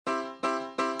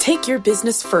Take your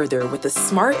business further with the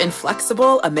smart and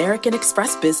flexible American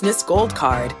Express Business Gold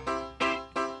Card.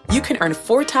 You can earn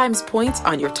 4 times points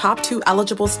on your top 2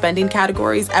 eligible spending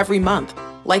categories every month,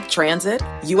 like transit,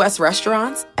 U.S.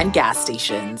 restaurants, and gas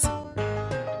stations.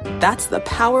 That's the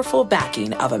powerful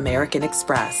backing of American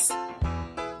Express.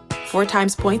 4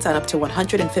 times points on up to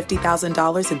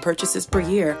 $150,000 in purchases per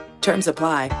year. Terms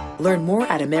apply. Learn more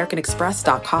at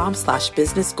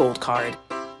americanexpress.com/businessgoldcard.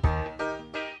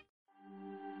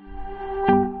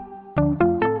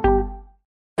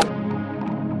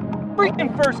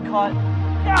 Freaking first cut.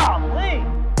 Golly.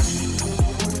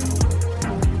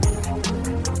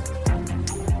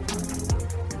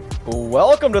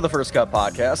 Welcome to the First Cut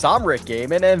Podcast. I'm Rick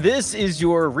Gaiman, and this is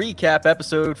your recap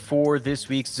episode for this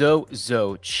week's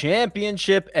ZOZO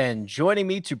Championship. And joining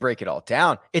me to break it all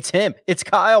down, it's him. It's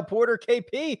Kyle Porter,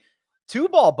 KP.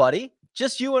 2-ball, buddy.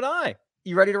 Just you and I.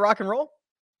 You ready to rock and roll?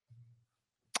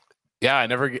 Yeah, I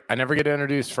never get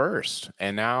introduced first,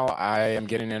 and now I am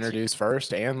getting introduced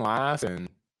first and last, and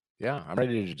yeah, I'm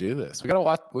ready to do this. We got a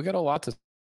lot to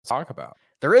talk about.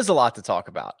 There is a lot to talk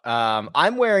about.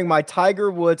 I'm wearing my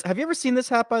Tiger Woods. Have you ever seen this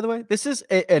hat, by the way? This is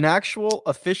an actual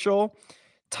official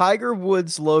Tiger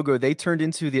Woods logo. They turned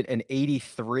into an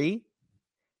 83,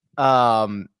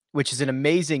 which is an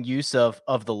amazing use of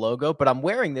the logo. But I'm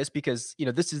wearing this because,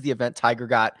 this is the event Tiger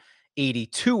got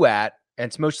 82 at, and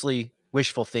it's mostly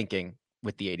wishful thinking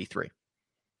with the 83.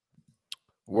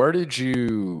 It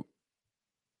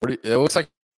looks like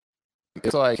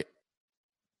it's like,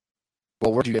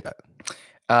 well, where'd you get that?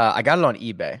 I got it on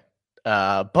eBay,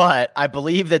 but I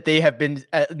believe that they have been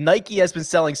Nike has been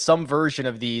selling some version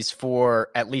of these for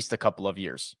at least a couple of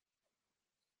years.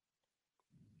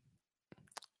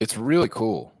 It's really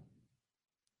cool.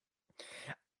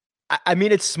 I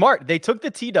mean, it's smart. They took the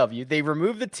TW, they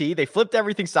removed the T, they flipped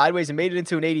everything sideways and made it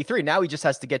into an 83. Now he just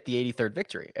has to get the 83rd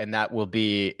victory, and it'll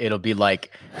be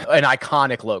like an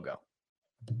iconic logo.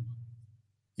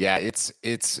 Yeah, it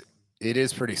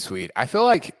is pretty sweet. I feel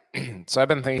like so I've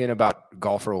been thinking about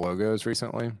golfer logos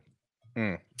recently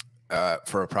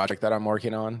for a project that I'm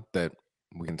working on that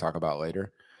we can talk about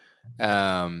later.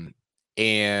 And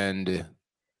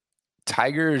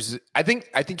Tiger's, I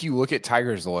think you look at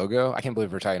Tiger's logo. I can't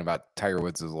believe we're talking about Tiger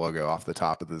Woods' logo off the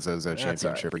top of the ZOZO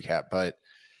Championship recap, but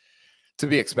to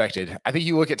be expected. I think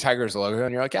you look at Tiger's logo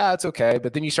and you're like, it's okay.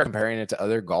 But then you start comparing it to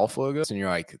other golf logos and you're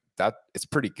like, it's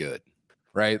pretty good,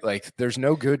 right? Like there's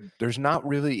not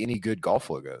really any good golf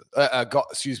logos.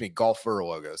 Golfer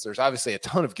logos. There's obviously a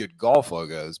ton of good golf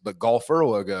logos, but golfer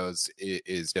logos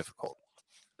is difficult.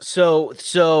 So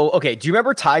okay. Do you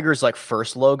remember Tiger's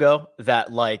first logo that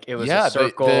it was a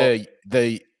circle? The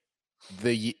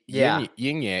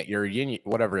yin yang or yin,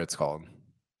 whatever it's called.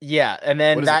 Yeah, and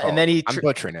then that, and then I'm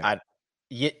butchering it.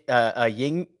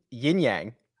 Yin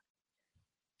yang,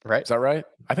 right? Is that right?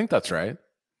 I think that's right.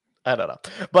 I don't know,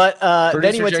 but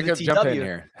then he went Jacob, to the TW. Jump in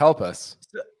here. Help us.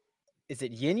 Is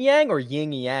it yin yang or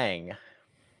yin yang?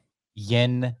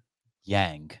 Yin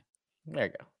yang. There you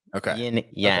go. Okay. Yin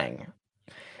yang. Okay.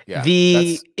 Yeah,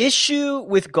 the issue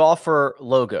with golfer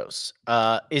logos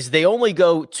is they only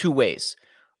go 2 ways: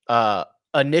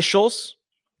 initials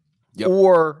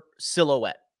or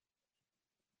silhouette.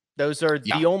 Those are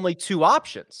the only 2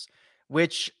 options,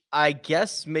 which I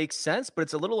guess makes sense, but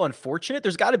it's a little unfortunate.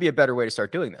 There's got to be a better way to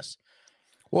start doing this.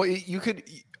 Well, you could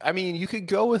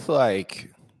go with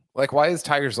like why is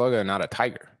Tiger's logo not a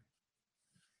tiger?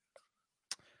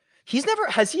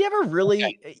 Has he ever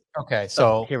really? Okay,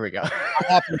 so here we go. I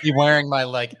happen to be wearing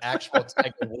my actual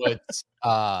Tiger Woods,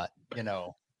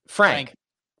 Frank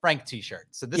t-shirt.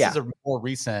 So this is a more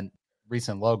recent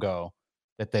logo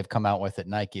that they've come out with at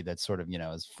Nike. That's sort of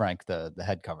is Frank the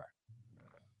head cover.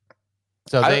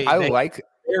 So they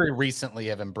very recently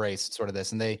have embraced sort of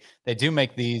this, and they do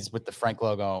make these with the Frank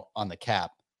logo on the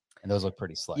cap, and those look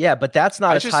pretty slick. Yeah, but that's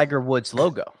not a Tiger Woods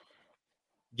logo.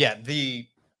 Yeah, the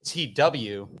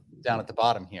TW down at the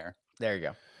bottom here. There you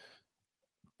go.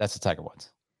 That's the Tiger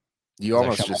Woods. You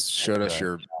almost just showed us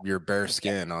your bare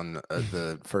skin on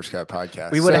the First Cut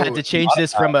podcast. We would have had to change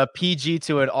this from a PG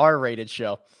to an R-rated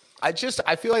show. I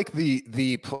feel like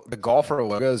the golfer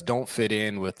logos don't fit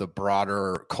in with the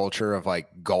broader culture of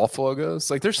golf logos.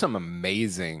 There's some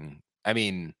amazing,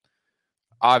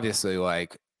 obviously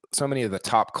so many of the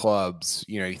top clubs,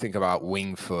 you think about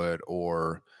Wingfoot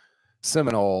or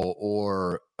Seminole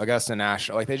or Augusta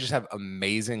National, they just have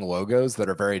amazing logos that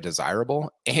are very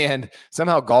desirable, and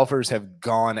somehow golfers have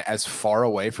gone as far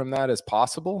away from that as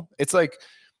possible. It's I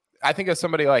think of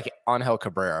somebody like Angel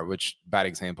Cabrera, which bad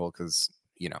example because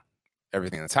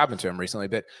everything that's happened to him recently,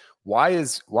 but why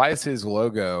is his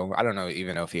logo? I don't know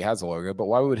even know if he has a logo, but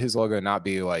why would his logo not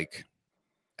be like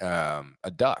a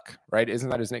duck? Right? Isn't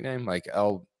that his nickname? Like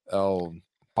El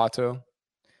Pato?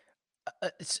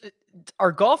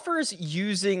 Are golfers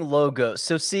using logos?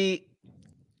 So see,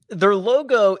 their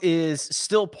logo is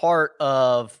still part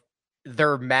of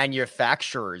their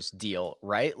manufacturer's deal,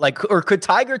 right? Like, or could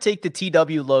Tiger take the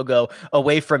TW logo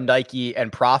away from Nike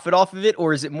and profit off of it?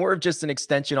 Or is it more of just an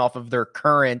extension off of their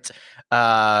current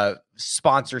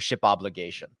sponsorship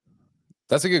obligation?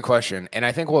 That's a good question. And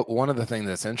I think one of the things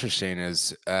that's interesting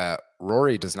is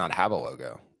Rory does not have a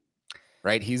logo,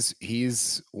 right?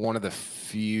 He's one of the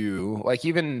few, like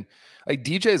even like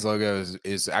DJ's logo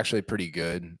is actually pretty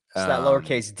good. It's that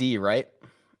lowercase D, right?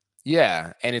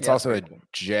 Yeah, and it's also a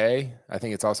J. I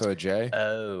think it's also a J.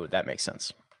 Oh, that makes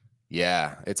sense.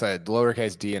 Yeah, it's a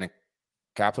lowercase D and a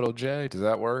capital J. Does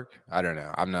that work? I don't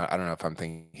know. I don't know if I'm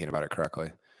thinking about it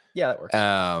correctly. Yeah, that works.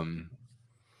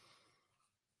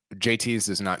 JT's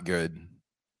is not good.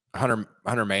 Hunter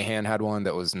Mahan had one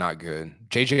that was not good.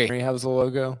 JJ Henry has a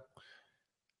logo.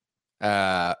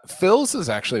 Phil's is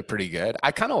actually pretty good.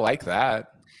 I kind of like that.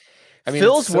 I mean,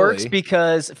 Phil's works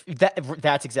because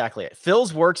that's exactly it.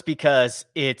 Phil's works because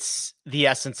it's the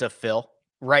essence of Phil,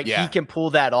 right? Yeah, he can pull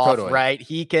that off, totally. Right?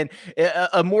 He can.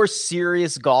 A more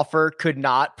serious golfer could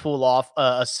not pull off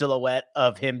a silhouette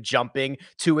of him jumping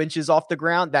 2 inches off the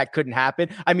ground. That couldn't happen.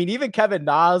 I mean, even Kevin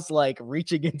Na, like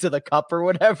reaching into the cup or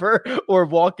whatever, or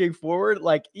walking forward,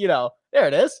 like, you know, there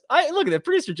it is. Look at it,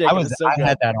 producer Jake. I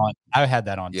had that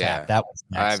on tap. That was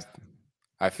nice.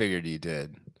 I figured you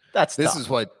did. This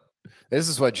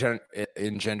is what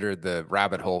engendered the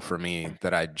rabbit hole for me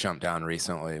that I jumped down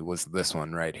recently was this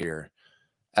one right here.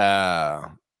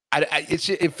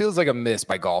 It feels like a miss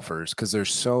by golfers because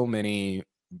there's so many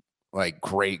like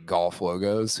great golf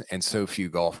logos and so few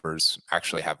golfers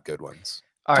actually have good ones.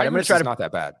 All right, I'm going to try to not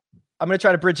that bad. I'm going to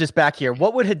try to bridge this back here.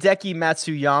 What would Hideki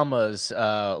Matsuyama's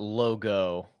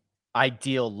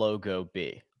ideal logo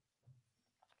be?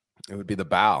 It would be the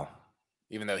bow,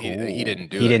 even though he didn't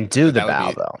do it. He didn't do the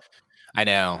bow though. I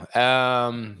know.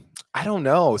 I don't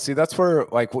know. See, that's where,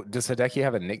 like, does Hideki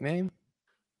have a nickname?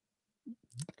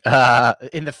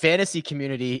 In the fantasy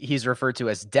community, he's referred to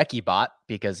as Dekibot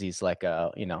because he's like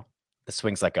the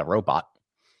swing's like a robot.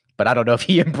 But I don't know if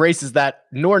he embraces that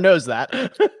nor knows that.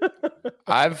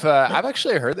 I've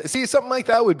actually heard that. See, something like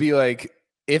that would be like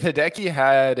if Hideki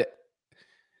had.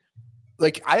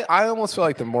 Like I almost feel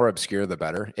like the more obscure the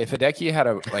better. If Hideki had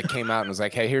came out and was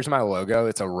like, "Hey, here's my logo.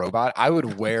 It's a robot." I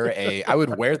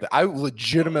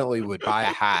legitimately would buy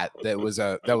a hat that was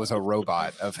a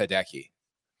robot of Hideki.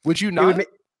 Would you not?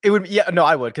 It would. Yeah, no,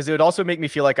 I would, because it would also make me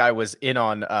feel like I was in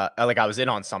on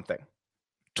something.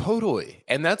 Totally,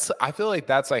 and I feel like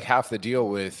that's like half the deal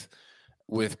with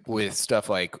stuff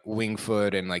like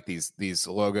Wingfoot and like these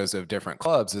logos of different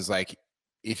clubs is like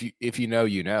if you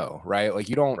know, right? Like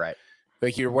you don't. Right.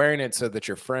 Like you're wearing it so that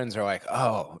your friends are like,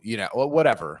 oh, well,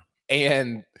 whatever.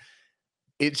 And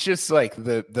it's just like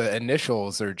the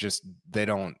initials are just, they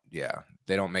don't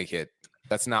make it.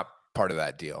 That's not part of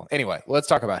that deal. Anyway, let's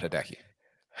talk about Hideki.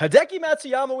 Hideki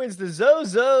Matsuyama wins the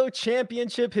ZOZO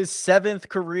Championship, his 7th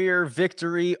career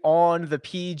victory on the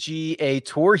PGA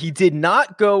Tour. He did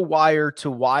not go wire to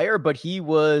wire, but he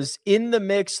was in the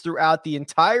mix throughout the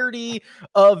entirety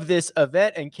of this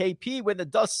event. And KP, when the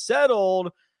dust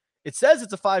settled, it says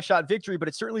it's a 5-shot victory, but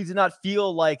it certainly did not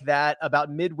feel like that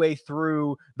about midway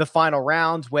through the final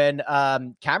round when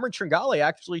Cameron Tringale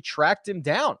actually tracked him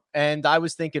down. And I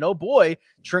was thinking, oh boy,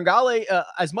 Tringale,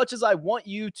 as much as I want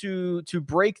you to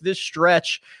break this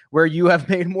stretch where you have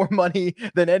made more money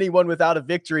than anyone without a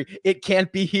victory, it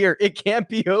can't be here. It can't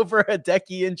be over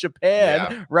Hideki in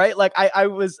Japan, right? Like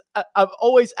I'm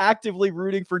always actively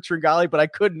rooting for Tringale, but I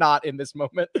could not in this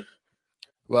moment.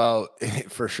 Well,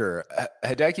 for sure.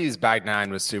 Hideki's back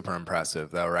 9 was super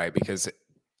impressive, though, right? Because,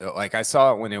 like, I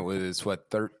saw it when it was,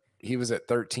 he was at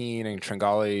 13, and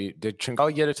did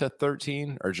Tringale get it to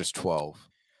 13 or just 12?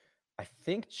 I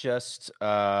think just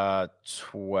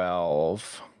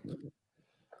 12.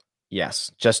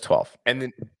 Yes, just 12. And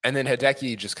then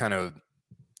Hideki just kind of,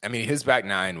 I mean, his back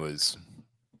 9 was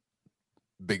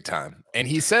big time. And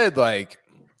he said, like,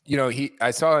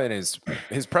 I saw in his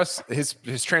press,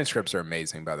 his transcripts are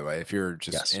amazing, by the way. If you're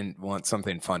just want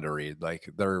something fun to read, like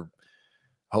they're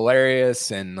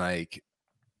hilarious and like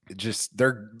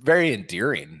they're very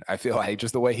endearing. I feel like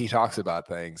just the way he talks about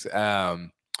things. And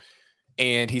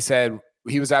he said,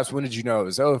 he was asked, when did you know it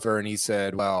was over? And he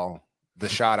said, well, the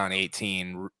shot on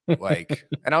 18, like,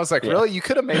 and I was like, really? You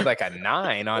could have made like a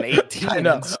 9 on 18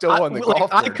 and still won the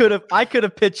golf tournament. I could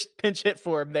have pinch hit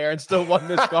for him there and still won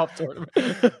this golf tournament.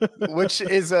 Which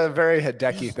is a very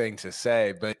Hideki thing to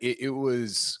say, but it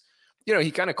was, you know,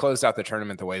 he kind of closed out the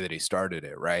tournament the way that he started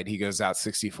it, right? He goes out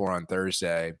 64 on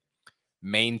Thursday,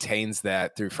 maintains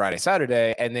that through Friday,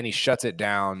 Saturday, and then he shuts it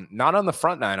down, not on the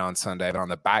front 9 on Sunday, but on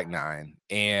the back 9.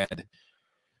 And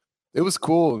it was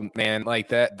cool, man. Like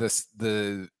that,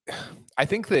 I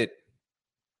think that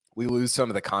we lose some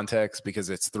of the context because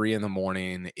it's 3 a.m.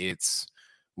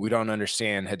 We don't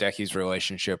understand Hideki's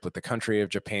relationship with the country of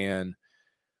Japan,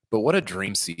 but what a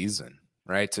dream season,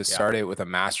 right? To start it with a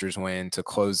Masters win, to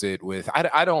close it with,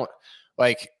 I don't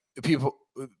like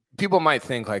people might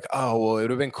think like, oh, well, it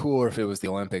would have been cooler if it was the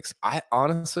Olympics. I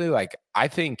honestly, like, I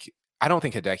don't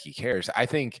think Hideki cares. I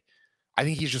think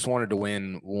he just wanted to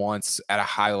win once at a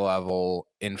high level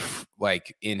in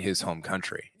his home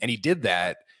country. And he did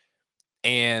that.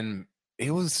 And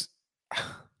it was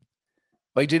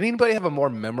like, did anybody have a more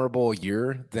memorable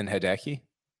year than Hideki?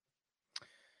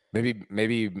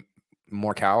 Maybe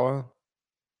Morikawa?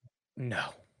 No.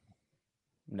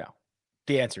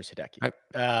 The answer is Hideki.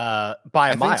 By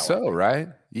a mile. I think so, right?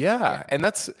 Yeah. And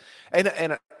that's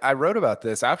and I wrote about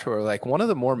this afterward, like one of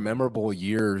the more memorable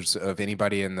years of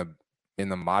anybody in the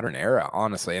modern era,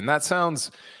 honestly. And that sounds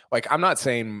like, I'm not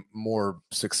saying more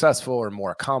successful or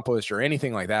more accomplished or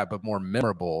anything like that, but more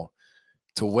memorable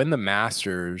to win the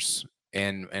Masters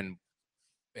and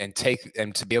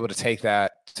to be able to take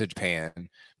that to Japan,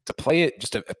 to play it,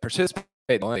 just to participate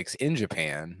in the Olympics in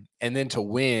Japan, and then to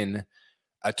win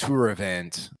a tour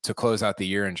event to close out the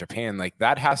year in Japan. Like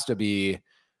that has to be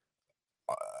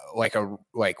like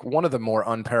one of the more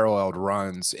unparalleled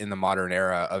runs in the modern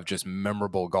era of just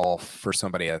memorable golf for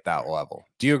somebody at that level.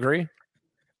 Do you agree?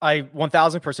 I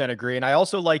 1000% agree. And I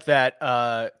also like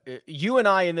that you and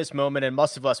I in this moment, and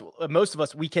most of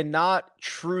us, we cannot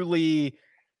truly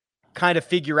kind of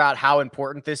figure out how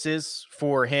important this is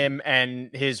for him and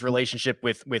his relationship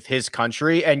with his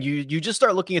country. And you just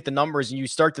start looking at the numbers and you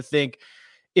start to think,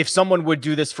 if someone would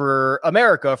do this for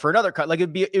America, for another country, like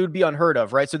it would be unheard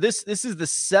of, right? So this is the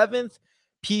 7th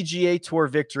PGA Tour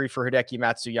victory for Hideki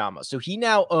Matsuyama. So he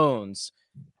now owns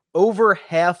over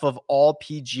half of all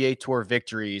PGA Tour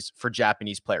victories for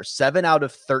Japanese players. 7 out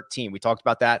of 13. We talked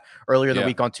about that earlier in the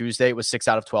week on Tuesday. It was 6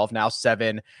 out of 12. Now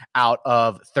 7 out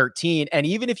of 13. And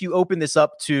even if you open this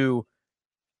up to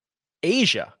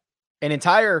Asia, an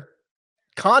entire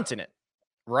continent,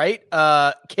 right?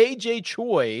 KJ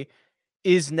Choi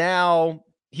he's now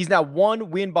 1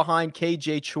 win behind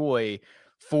KJ Choi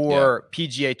for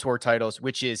PGA Tour titles,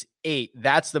 which is 8.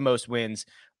 That's the most wins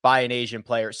by an Asian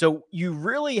player. So you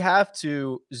really have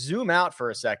to zoom out for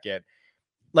a second.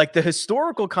 Like the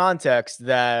historical context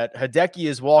that Hideki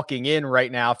is walking in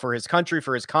right now for his country,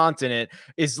 for his continent,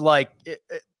 is like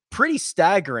pretty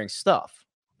staggering stuff.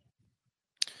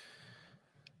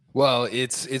 Well,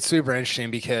 it's super interesting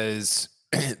because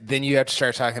then you have to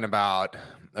start talking about,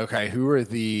 okay, who are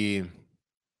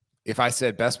if I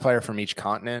said best player from each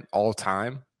continent all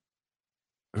time,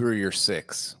 who are your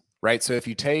 6, right? So if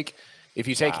you take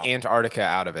Antarctica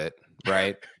out of it,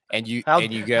 right? And you go,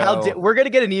 we're going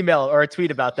to get an email or a tweet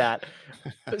about that.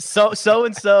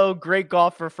 So great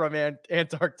golfer from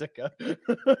Antarctica.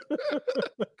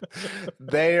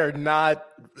 They are not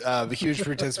the huge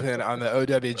participant on the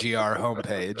OWGR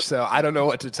homepage. So I don't know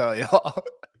what to tell y'all.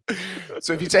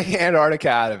 So if you take Antarctica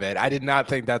out of it, I did not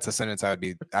think that's a sentence I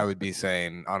would be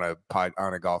saying on a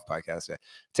golf podcast.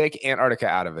 Take Antarctica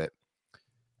out of it.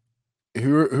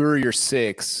 Who are your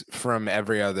 6 from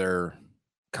every other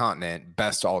continent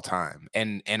best all time?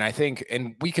 And I think,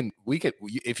 and we could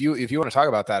if you want to talk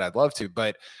about that, I'd love to.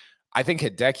 But I think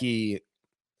Hideki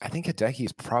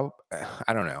is probably,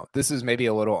 I don't know. This is maybe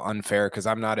a little unfair because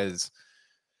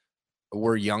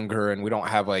we're younger and we don't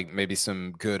have like maybe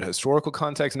some good historical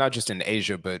context, not just in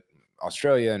Asia, but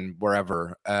Australia and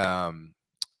wherever. But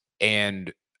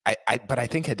I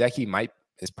think Hideki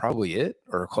is probably it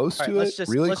or close to it. Let's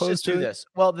just do this.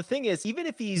 Well, the thing is, even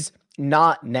if he's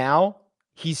not now,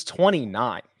 he's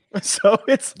 29. So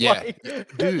it's like,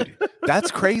 dude, that's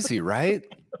crazy, right?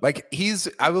 Like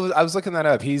I was looking that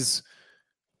up. He's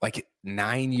like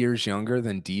 9 years younger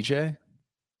than DJ,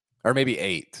 or maybe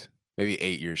 8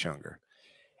 years younger.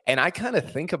 And I kind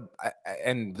of think of,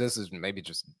 and this is maybe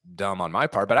just dumb on my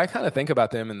part, but I kind of think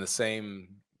about them in the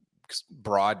same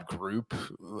broad group,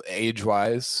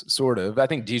 age-wise, sort of. I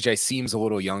think DJ seems a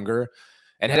little younger,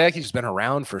 and Hideki's been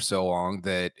around for so long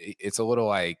that it's a little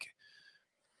like,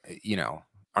 you know,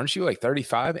 aren't you like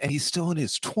 35? And he's still in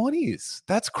his 20s.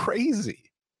 That's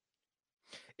crazy.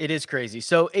 It is crazy.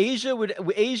 So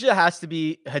Asia has to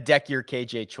be Hideki or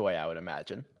KJ Choi, I would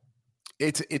imagine.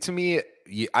 It to me,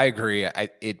 I agree. I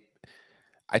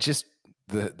just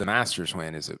the Masters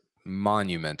win is a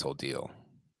monumental deal,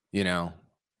 you know.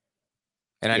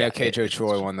 And I know KJ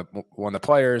Choi won the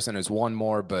Players and has won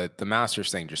more, but the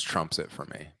Masters thing just trumps it for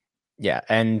me. Yeah,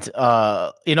 and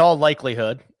in all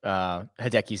likelihood,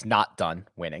 Hideki's not done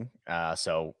winning.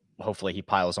 So hopefully he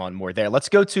piles on more there. Let's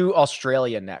go to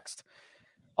Australia next.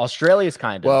 Australia's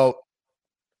kind of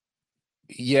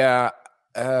yeah.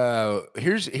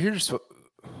 Here's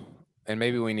and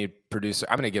maybe we need producer.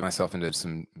 I'm going to get myself into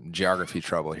some geography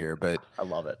trouble here, but I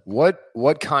love it.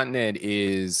 What continent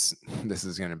is this?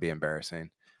 Is going to be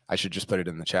embarrassing. I should just put it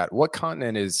in the chat. What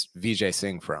continent is Vijay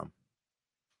Singh from?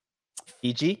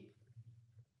 Fiji.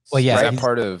 Well, yeah, that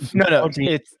part of no. It'd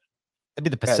be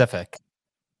the Pacific.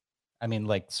 I mean,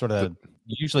 like sort of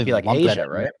usually like Asia,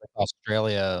 right?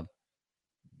 Australia,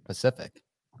 Pacific.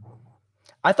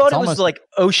 I thought it was like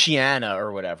Oceania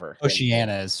or whatever.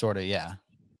 Oceania is sort of, yeah.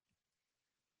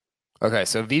 Okay,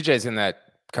 so Vijay's in that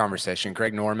conversation.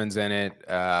 Greg Norman's in it.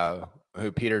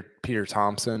 Who Peter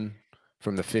Thompson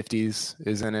from the 50s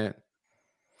is in it.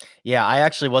 Yeah, I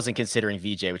actually wasn't considering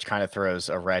Vijay, which kind of throws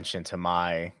a wrench into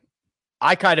my.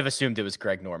 I kind of assumed it was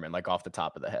Greg Norman, like off the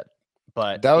top of the head.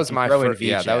 But that was my first.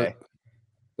 Yeah,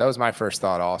 that was my first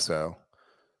thought. Also,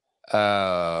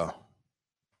 I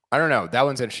don't know. That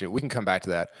one's interesting. We can come back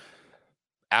to that.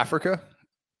 Africa.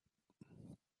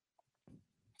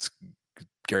 It's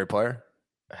Gary Player.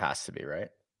 It has to be, right?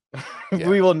 Yeah.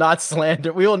 We will not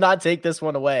slander. We will not take this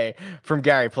one away from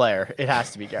Gary Player. It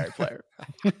has to be Gary Player.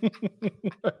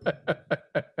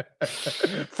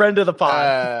 Friend of the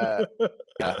pod.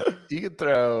 Yeah. You could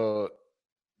throw.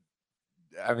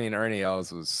 I mean, Ernie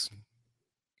Els was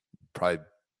probably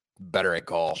better at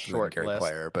golf than Gary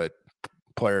Player, but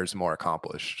Player's more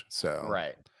accomplished. So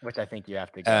right, which I think you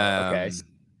have to go. Okay,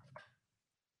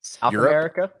 South Europe?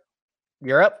 America,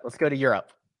 Europe. Let's go to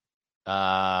Europe.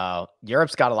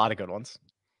 Europe's got a lot of good ones.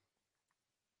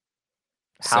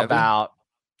 How about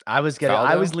I was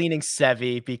leaning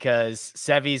Seve because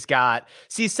Seve's got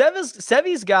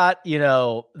you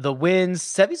know the wins.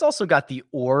 Seve's also got the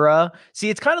aura. See,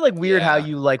 it's kind of like weird how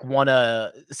you like want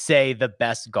to say the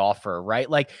best golfer, right?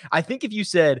 Like I think if you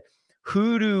said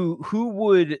who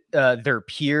would their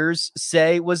peers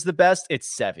say was the best,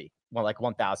 it's Seve. Well, like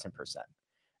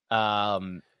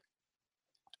 1000%.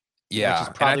 Yeah, which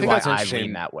is probably why I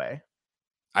lean that way.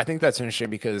 I think that's interesting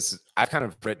because I've kind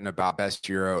of written about best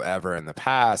Euro ever in the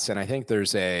past, and I think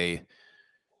there's a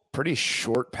pretty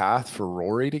short path for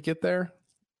Rory to get there,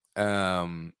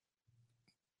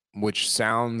 which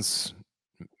sounds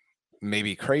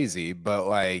maybe crazy, but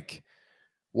like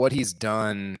what he's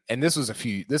done, and this was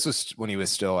when he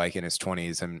was still like in his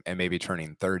 20s and maybe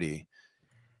turning 30,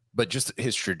 but just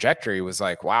his trajectory was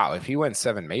like, wow, if he went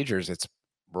 7 majors,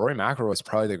 Rory McIlroy was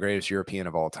probably the greatest European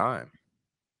of all time,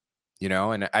 you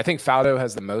know. And I think Faldo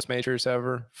has the most majors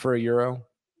ever for a Euro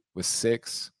with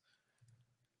 6.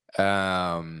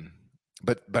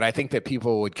 But I think that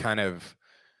people would probably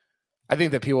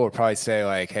say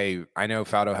like, hey, I know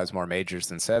Faldo has more majors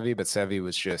than Seve, but Seve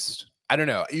was just, I don't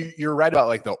know. You're right about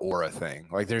like the aura thing.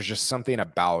 Like there's just something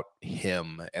about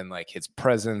him and like his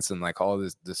presence and like all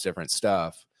this different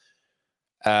stuff.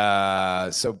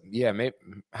 So yeah,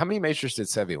 how many majors did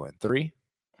Seve win? 3?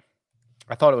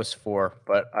 I thought it was 4,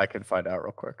 but I can find out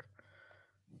real quick.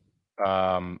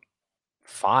 5.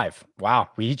 Wow,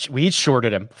 we each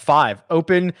shorted him. 5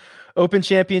 Open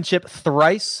Championship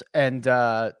thrice and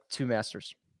 2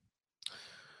 Masters.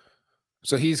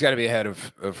 So he's got to be ahead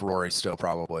of Rory still,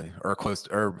 probably, or close,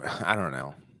 or I don't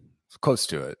know, close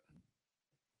to it.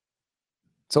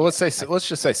 So let's just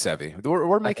say Seve.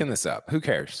 We're making this up. Who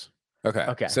cares?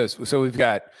 Okay. So we've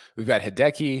got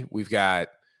Hideki. We've got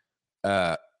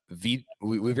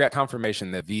we've got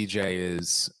confirmation that Vijay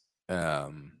is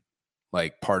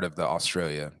like part of the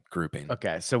Australia grouping.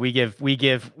 Okay, so we give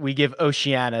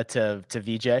Oceania to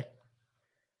Vijay.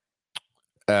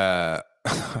 Oh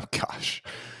gosh.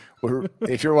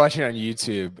 If you're watching on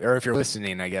YouTube, or if you're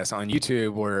listening, I guess on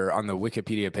YouTube, we're on the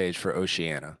Wikipedia page for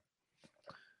Oceania,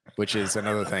 which is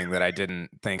another thing that I didn't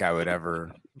think would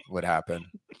happen.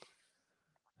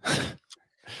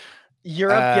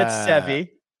 Europe gets Seve.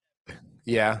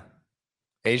 Yeah.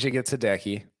 Asia gets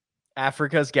Hideki.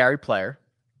 Africa's Gary Player.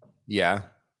 Yeah.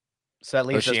 So that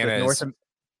leaves us with North.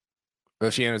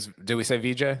 Oceania's. Did we say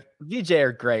Vijay?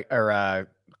 Vijay or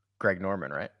Greg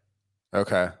Norman, right?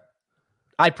 Okay.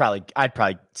 I'd probably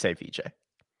say Vijay.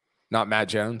 Not Matt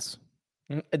Jones?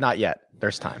 Not yet.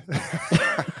 There's time.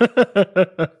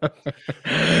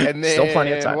 And then, still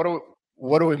plenty of time.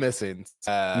 What are we missing?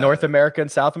 North America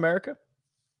and South America.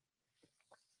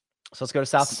 So let's go to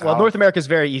South. Well, North America is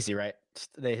very easy, right?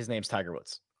 His name's Tiger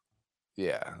Woods.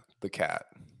 Yeah, the cat.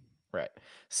 Right.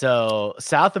 So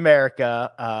South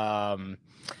America. I'm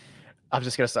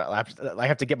just gonna start. I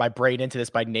have to get my brain into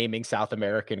this by naming South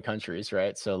American countries,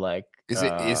 right? So like, is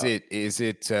it?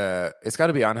 It's got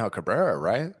to be Angel Cabrera,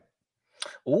 right?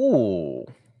 Ooh.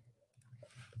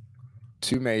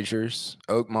 2 majors,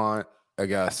 Oakmont,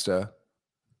 Augusta.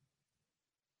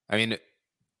 I mean,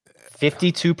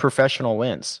 52 professional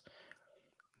wins.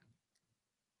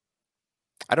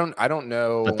 I don't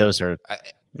know. But those are.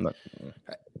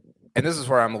 And this is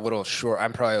where I'm a little short.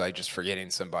 I'm probably like just forgetting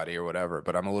somebody or whatever,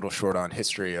 but I'm a little short on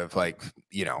history of like,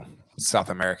 South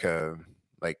America,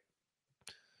 like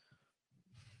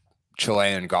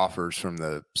Chilean golfers from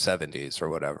the 70s or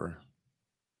whatever.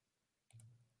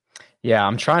 Yeah,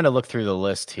 I'm trying to look through the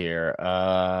list here.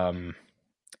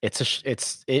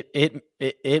 It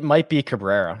might be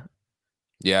Cabrera.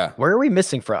 Yeah. Where are we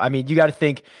missing from? I mean, you got to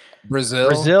think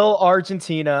Brazil,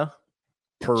 Argentina,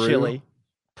 Peru, Chile,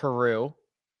 Peru,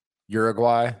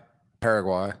 Uruguay,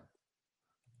 Paraguay,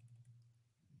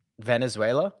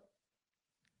 Venezuela.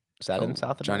 Is that in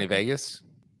South America? Johnny Vegas?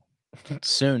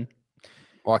 Soon.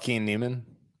 Joaquin Neiman?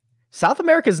 South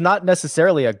America is not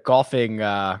necessarily a golfing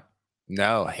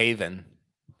no, haven.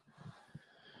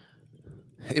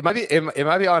 It might be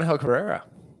Angel Cabrera.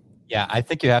 Yeah, I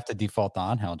think you have to default to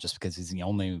Angel just because he's the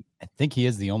only. I think he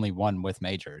is the only one with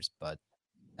majors. But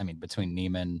I mean, between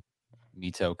Neiman,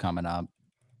 Mito coming up.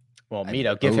 Well,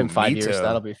 Mito, give him 5 years.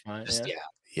 That'll be fine.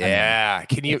 Yeah.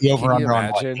 Can you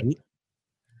imagine?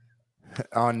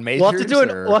 On majors, we'll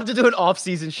have to do an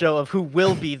off-season show of who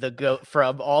will be the GOAT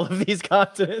from all of these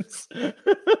continents.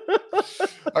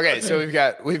 Okay, so we've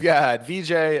got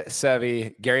VJ,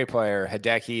 Sevi, Gary Player,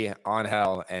 Hideki,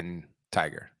 Angel, and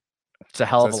Tiger. It's a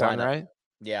hell of a lineup, right?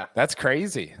 Yeah, that's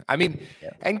crazy. I mean,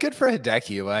 and good for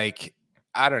Hideki. Like,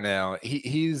 I don't know,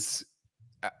 he's.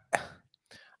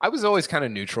 I was always kind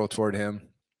of neutral toward him.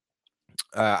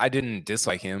 I didn't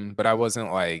dislike him, but I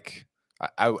wasn't like.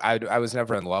 I was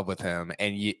never in love with him,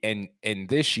 and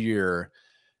this year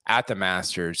at the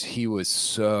Masters, he was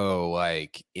so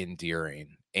like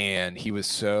endearing, and he was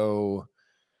so,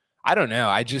 I don't know.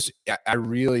 I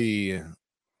really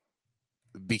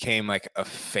became like a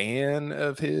fan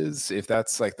of his, if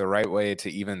that's like the right way to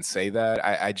even say that.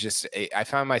 I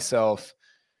found myself.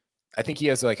 I think he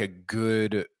has like a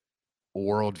good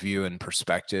worldview and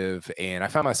perspective, and I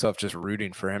found myself just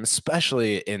rooting for him,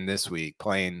 especially in this week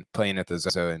playing at the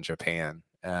ZOZO in Japan.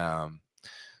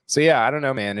 So yeah, I don't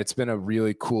know, man. It's been a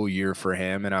really cool year for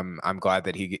him, and I'm glad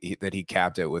that he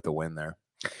capped it with a win there.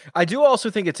 I do also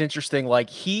think it's interesting. Like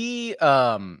he,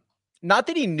 not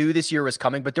that he knew this year was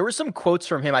coming, but there were some quotes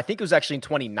from him. I think it was actually in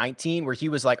 2019 where he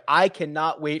was like, I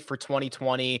cannot wait for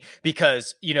 2020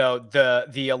 because,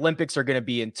 the Olympics are going to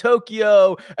be in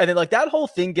Tokyo. And then like that whole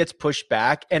thing gets pushed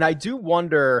back. And I do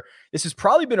wonder, this has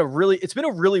probably been it's been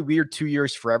a really weird 2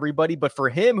 years for everybody, but for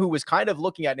him who was kind of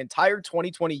looking at an entire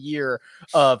 2020 year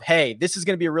of, hey, this is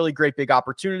going to be a really great big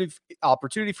opportunity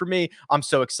for me. I'm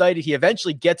so excited. He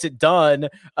eventually gets it done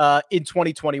in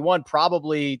 2021,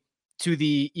 probably to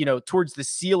the, towards the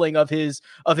ceiling of his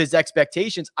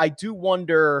expectations. I do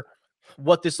wonder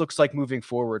what this looks like moving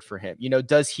forward for him.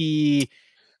 Does he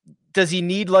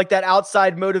need like that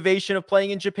outside motivation of playing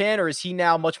in Japan, or is he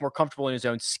now much more comfortable in his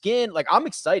own skin? Like, I'm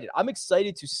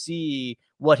excited to see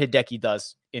what Hideki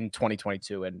does in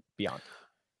 2022 and beyond.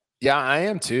 Yeah, I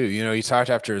am too. He talked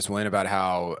after his win about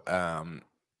how, I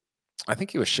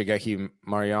think it was Shigeki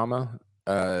Maruyama,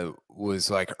 was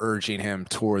like urging him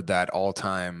toward that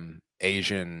all-time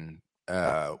Asian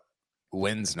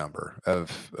wins number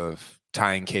of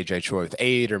tying KJ Choi with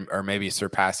 8 or maybe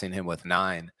surpassing him with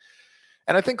 9.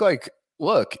 And I think like,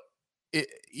 look, him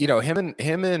and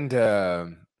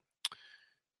Hideki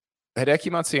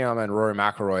Matsuyama and Rory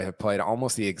McIlroy have played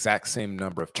almost the exact same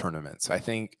number of tournaments. I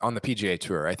think on the PGA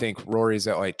Tour, I think Rory's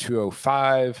at like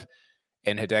 205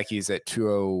 and Hideki's at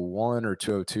 201 or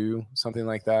 202, something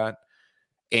like that.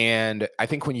 And I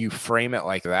think when you frame it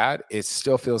like that, it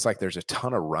still feels like there's a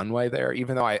ton of runway there,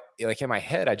 even though I like in my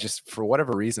head, I just, for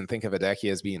whatever reason, think of Hideki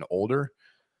as being older.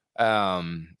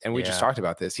 And we just talked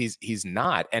about this. He's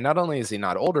not. And not only is he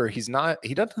not older, he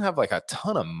doesn't have like a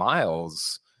ton of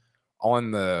miles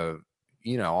on the,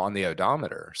 on the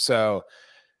odometer. So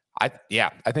I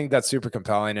think that's super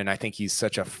compelling. And I think he's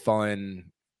such a fun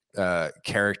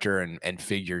character and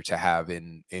figure to have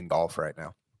in golf right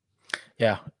now.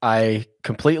 Yeah, I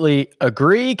completely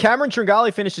agree. Cameron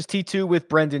Tringale finishes T2 with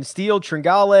Brendan Steele.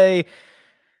 Tringale,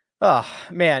 oh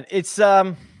man, it's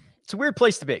it's a weird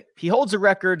place to be. He holds a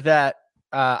record that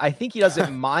I think he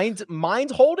doesn't mind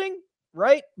holding,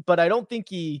 right? But I don't think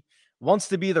he wants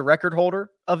to be the record holder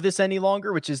of this any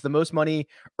longer, which is the most money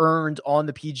earned on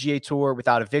the PGA Tour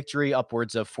without a victory,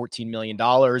 upwards of $14 million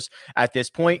at this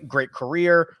point. Great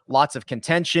career, lots of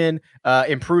contention,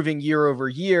 improving year over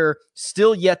year,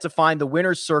 still yet to find the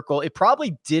winner's circle. It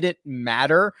probably didn't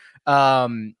matter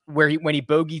when he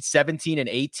bogeyed 17 and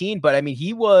 18, but I mean,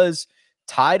 he was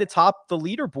tied atop the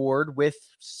leaderboard with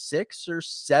 6 or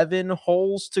 7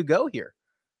 holes to go here.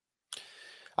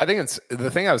 I think it's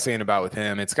the thing I was saying about with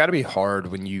him. It's got to be hard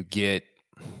when you get,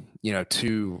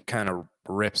 2 kind of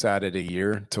rips at it a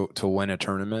year to win a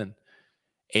tournament.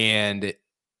 And,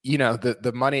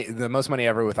 the money, the most money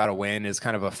ever without a win is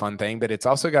kind of a fun thing, but it's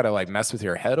also got to like mess with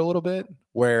your head a little bit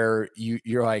where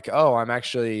you're like, oh,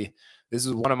 this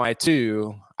is one of my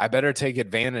 2. I better take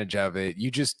advantage of it.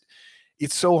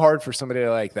 It's so hard for somebody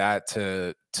like that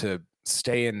to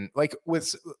stay in, like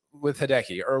with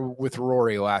Hideki or with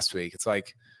Rory last week. It's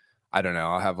like, I don't know,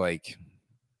 I'll have like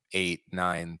 8,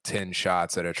 9, 10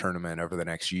 shots at a tournament over the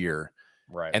next year.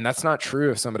 Right. And that's not true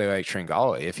of somebody like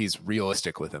Tringale if he's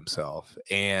realistic with himself.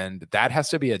 And that has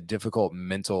to be a difficult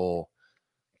mental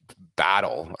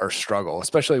battle or struggle,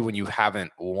 especially when you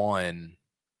haven't won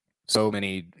so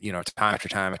many, time after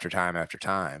time after time after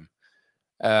time.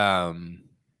 I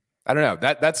don't know.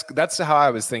 That's how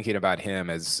I was thinking about him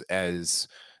as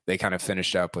they kind of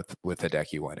finished up with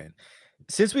Hideki winning.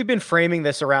 Since we've been framing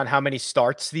this around how many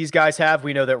starts these guys have,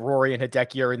 we know that Rory and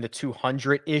Hideki are in the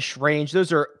 200-ish range.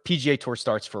 Those are PGA Tour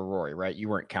starts for Rory, right? You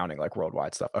weren't counting like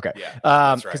worldwide stuff. Okay.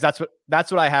 Yeah. Because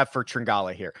that's what I have for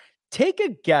Tringale here. Take a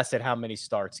guess at how many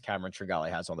starts Cameron Tringale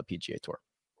has on the PGA Tour.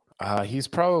 He's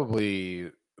probably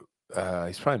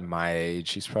my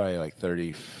age. He's probably like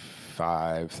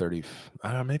 35, 30.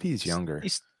 Maybe he's younger.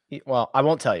 Well, I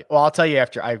won't tell you. Well, I'll tell you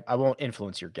after. I won't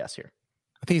influence your guess here.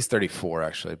 I think he's 34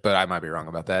 actually, but I might be wrong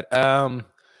about that.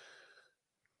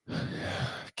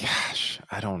 Gosh,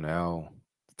 I don't know.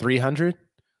 300?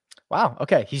 Wow.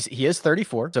 Okay. He is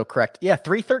 34. So correct. Yeah.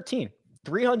 313.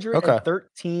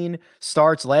 313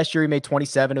 starts. Last year he made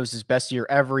 27. It was his best year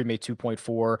ever. He made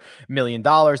 $2.4 million,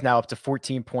 now up to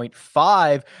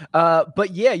 14.5. But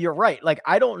yeah, you're right. Like,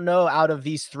 I don't know out of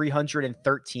these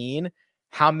 313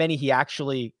 how many he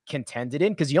actually contended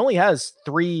in, because he only has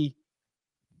 4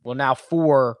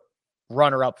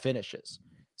 runner-up finishes.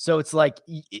 So it's like,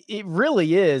 it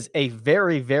really is a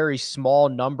very, very small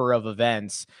number of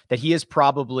events that he is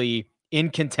probably in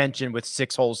contention with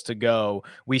 6 holes to go.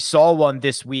 We saw one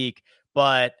this week,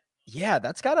 but yeah,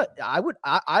 that's I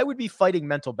would be fighting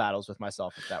mental battles with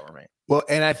myself if that were me. Well,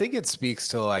 and I think it speaks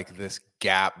to like this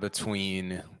gap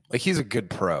between, like, he's a good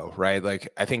pro, right? Like,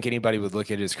 I think anybody would look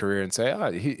at his career and say,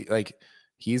 oh,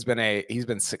 he's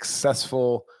been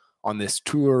successful on this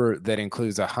tour that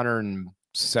includes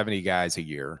 170 guys a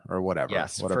year or whatever,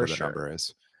 whatever the number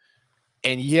is.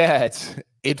 And yet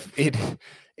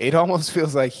it almost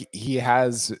feels like he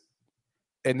has,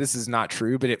 and this is not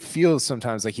true, but it feels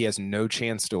sometimes like he has no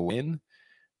chance to win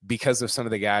because of some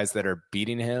of the guys that are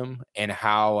beating him and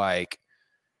how, like,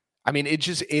 I mean,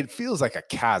 it feels like a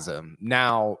chasm.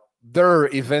 Now, there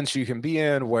are events you can be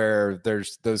in where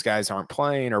those guys aren't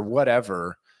playing or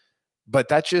whatever, but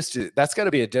that's got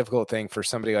to be a difficult thing for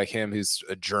somebody like him who's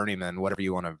a journeyman, however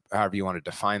you want to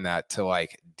define that, to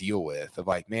like deal with, of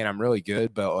like, man, I'm really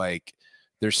good, but like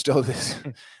there's still this.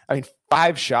 I mean,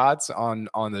 5 shots on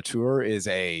the tour is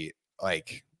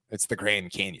it's the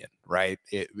Grand Canyon, right?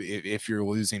 If you're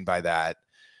losing by that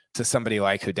to somebody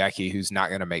like Hideki, who's not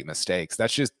going to make mistakes,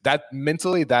 that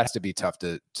mentally, that has to be tough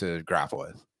to grapple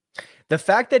with. The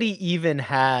fact that he even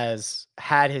has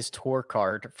had his tour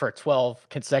card for 12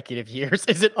 consecutive years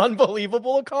is an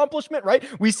unbelievable accomplishment, right?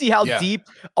 We see how deep,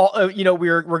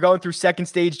 we're going through second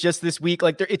stage just this week.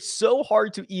 Like, it's so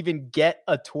hard to even get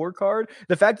a tour card.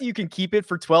 The fact that you can keep it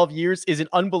for 12 years is an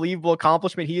unbelievable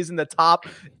accomplishment. He is in the top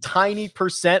tiny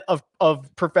percent of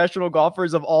professional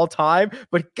golfers of all time.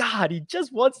 But God, he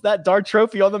just wants that dart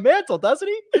trophy on the mantle, doesn't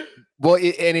he? Well,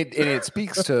 it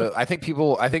speaks to, I think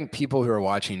people who are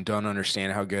watching don't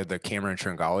understand how good the Cameron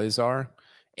Tringales are,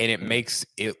 and it makes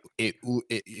it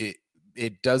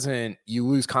doesn't, you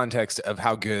lose context of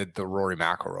how good the Rory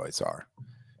McIlroys are.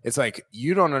 It's like,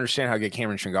 you don't understand how good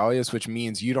Cameron Tringale is, which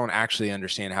means you don't actually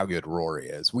understand how good Rory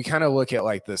is. We kind of look at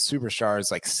like the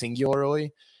superstars like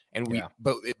singularly, and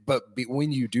but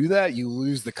when you do that, you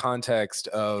lose the context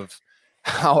of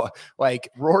how, like,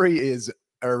 Rory is,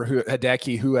 or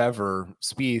Hideki, whoever,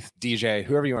 Spieth, DJ,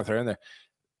 whoever you want to throw in there,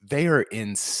 they are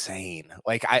insane.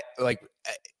 I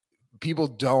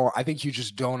think you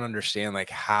just don't understand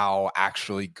like how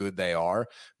actually good they are.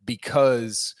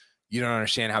 because you don't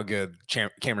understand how good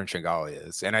Cameron Tringale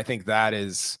is. And I think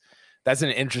that's an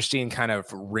interesting kind of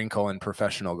wrinkle in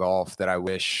professional golf that I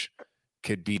wish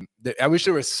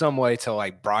there was some way to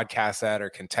like broadcast that or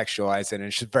contextualize it. And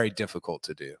it's just very difficult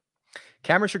to do.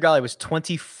 Cameron Tringale was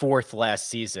 24th last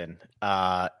season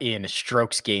in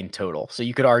strokes gained total. So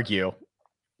you could argue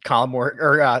Cameron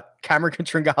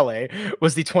Tringale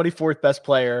was the 24th best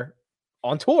player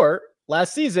on tour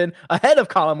last season, ahead of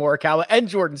Collin Morikawa and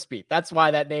Jordan Spieth. That's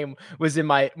why that name was in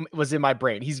my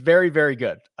brain. He's very, very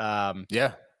good.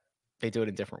 Yeah, they do it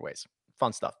in different ways.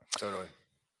 Fun stuff. Totally.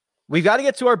 We've got to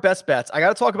get to our best bets. I got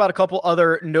to talk about a couple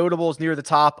other notables near the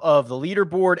top of the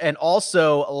leaderboard, and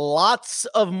also lots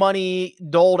of money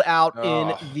doled out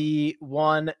in the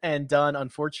one and done.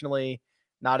 Unfortunately,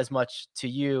 not as much to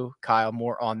you, Kyle.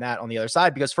 More on that on the other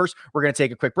side, because first we're going to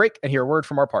take a quick break and hear a word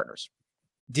from our partners.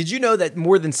 Did you know that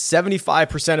more than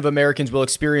 75% of Americans will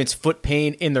experience foot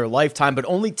pain in their lifetime, but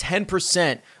only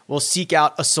 10% will seek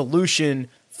out a solution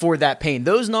for that pain?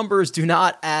 Those numbers do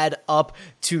not add up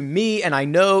to me, and I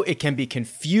know it can be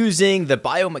confusing, the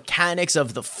biomechanics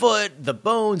of the foot, the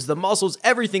bones, the muscles,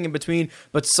 everything in between,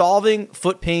 but solving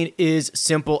foot pain is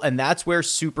simple, and that's where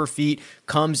Superfeet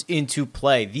comes into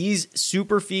play. These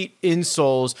Superfeet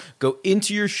insoles go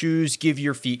into your shoes, give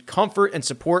your feet comfort and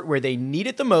support where they need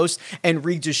it the most, and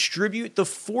redistribute the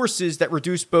forces that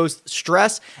reduce both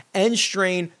stress and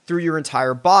strain through your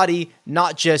entire body,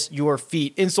 not just your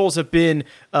feet. Insoles have been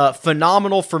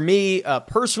phenomenal for me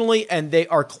personally, and they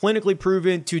are clinically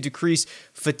proven to decrease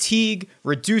fatigue,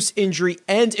 reduce injury,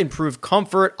 and improve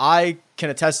comfort. I can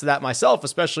attest to that myself,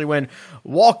 especially when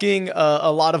walking a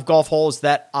lot of golf holes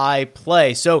that I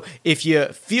play. So if you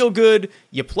feel good,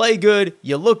 you play good,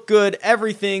 you look good,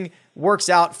 everything works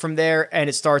out from there, and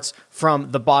it starts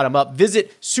from the bottom up.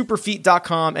 Visit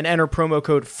superfeet.com and enter promo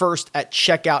code FIRST at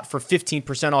checkout for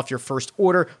 15% off your first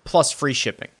order plus free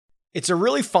shipping. It's a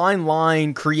really fine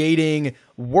line creating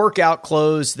workout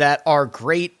clothes that are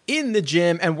great in the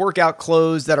gym and workout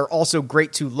clothes that are also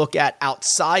great to look at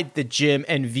outside the gym.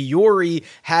 And Vuori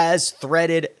has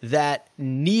threaded that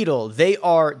needle. They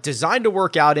are designed to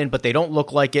work out in, but they don't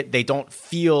look like it. They don't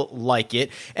feel like it.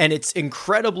 And it's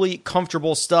incredibly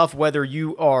comfortable stuff, whether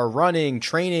you are running,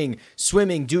 training,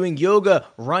 swimming, doing yoga,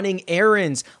 running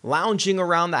errands, lounging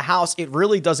around the house. It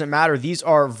really doesn't matter. These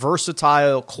are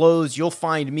versatile clothes. You'll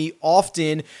find me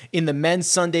often in the men's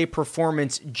Sunday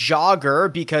performance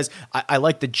jogger, because I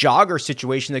like the jogger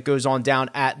situation that goes on down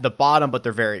at the bottom, but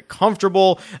they're very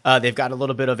comfortable. They've got a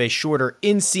little bit of a shorter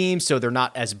inseam, so they're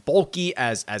not as bulky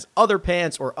as other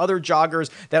pants or other joggers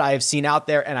that I have seen out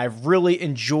there, and I've really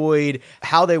enjoyed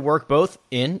how they work both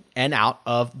in and out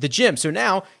of the gym. So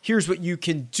now here's what you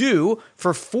can do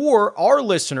for our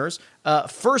listeners.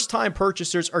 First-time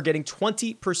purchasers are getting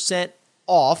 20%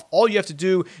 off. All you have to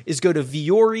do is go to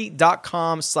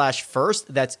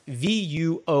vuori.com/first. That's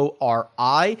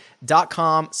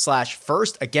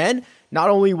VUORI.com/first. Again, not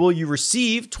only will you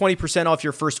receive 20% off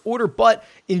your first order, but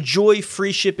enjoy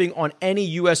free shipping on any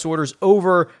U.S. orders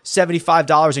over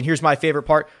 $75. And here's my favorite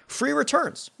part, free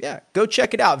returns. Yeah, go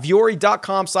check it out.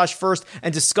 vuori.com/first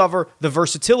and discover the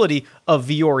versatility of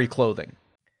Vuori clothing.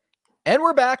 And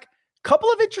we're back.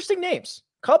 Couple of interesting names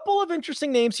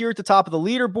here at the top of the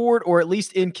leaderboard, or at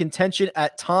least in contention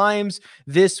at times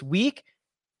this week.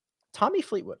 Tommy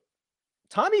Fleetwood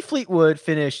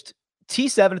finished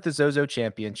T7 at the ZOZO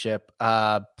Championship,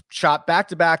 shot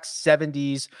back-to-back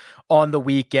 70s on the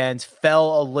weekends,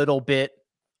 fell a little bit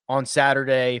on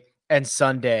Saturday and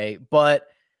Sunday. But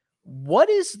what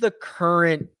is the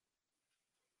current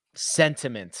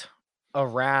sentiment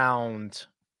around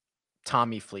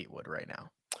Tommy Fleetwood right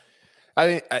now?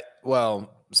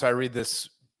 So I read this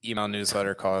email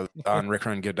newsletter called on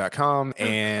rickrungood.com,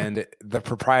 and the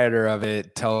proprietor of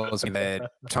it tells me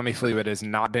that Tommy Fleetwood has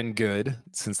not been good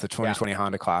since the 2020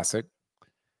 Honda Classic.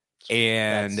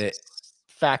 And that's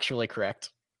factually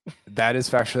correct. That is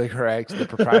factually correct. The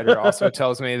proprietor also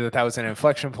tells me that was an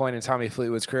inflection point in Tommy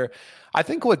Fleetwood's career. I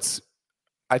think what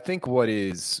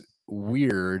is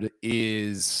weird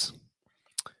is,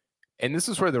 and this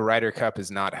is where the Ryder Cup is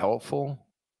not helpful.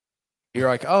 You're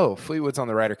like, oh, Fleetwood's on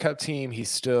the Ryder Cup team. He's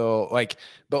still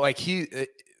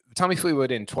Tommy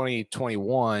Fleetwood in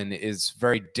 2021 is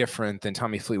very different than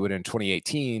Tommy Fleetwood in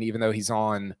 2018, even though he's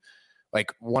on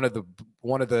like one of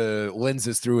the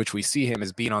lenses through which we see him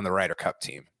as being on the Ryder Cup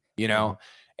team, you know?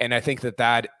 And I think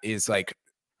that is like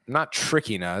not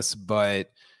tricking us, but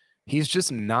he's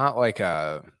just not like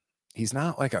a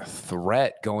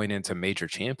threat going into major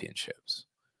championships.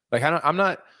 Like I'm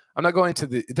I'm not going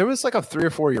to there was like a 3 or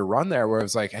 4 year run there where it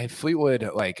was like, hey, Fleetwood,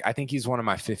 like, I think he's one of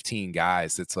my 15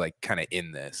 guys that's like kind of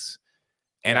in this.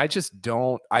 And I just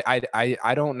don't,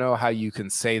 I don't know how you can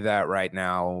say that right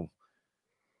now,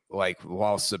 like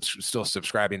while still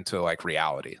subscribing to like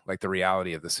reality, like the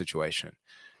reality of the situation.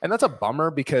 And that's a bummer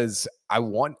because I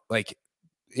want, like,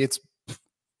 it's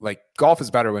like golf is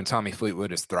better when Tommy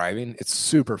Fleetwood is thriving. It's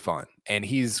super fun and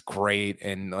he's great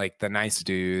and like the nice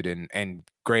dude and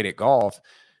great at golf.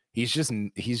 He's just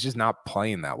not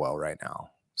playing that well right now.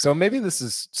 So maybe this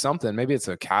is something. Maybe it's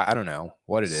I don't know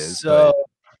what it is. So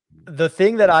the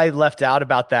thing that I left out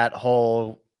about that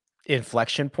whole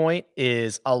inflection point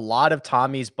is a lot of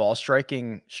Tommy's ball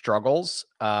striking struggles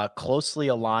closely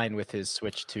align with his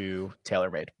switch to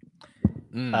TaylorMade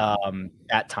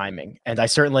at timing. And I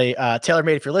certainly,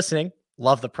 TaylorMade, if you're listening,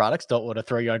 love the products. Don't want to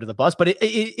throw you under the bus, but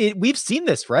we've seen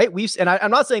this, right?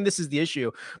 I'm not saying this is the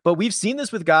issue, but we've seen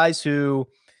this with guys who,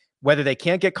 whether they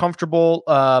can't get comfortable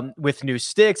with new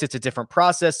sticks, it's a different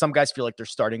process. Some guys feel like they're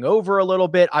starting over a little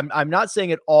bit. I'm not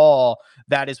saying at all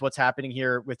that is what's happening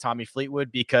here with Tommy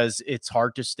Fleetwood, because it's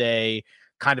hard to stay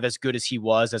kind of as good as he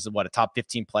was as a top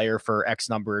 15 player for X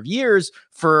number of years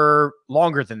for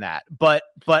longer than that. But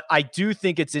I do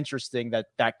think it's interesting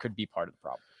that could be part of the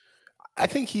problem. I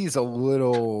think he's a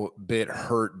little bit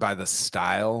hurt by the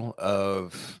style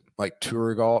of like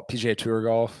tour golf, PGA Tour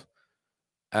golf.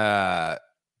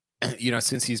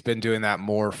 Since he's been doing that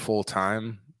more full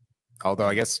time, although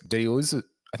I guess did he lose it?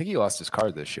 I think he lost his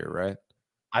card this year, right?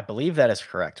 I believe that is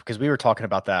correct because we were talking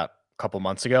about that a couple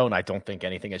months ago, and I don't think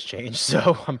anything has changed.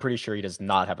 So I'm pretty sure he does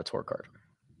not have a tour card.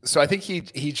 So I think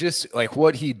he just like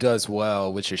what he does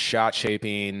well, which is shot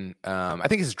shaping. I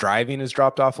think his driving has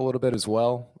dropped off a little bit as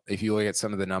well, if you look at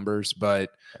some of the numbers. But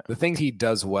the things he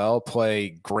does well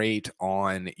play great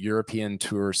on European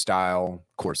Tour style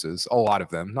courses, a lot of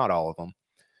them, not all of them.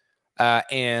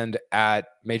 And at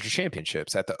major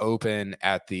championships, at the Open,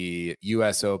 at the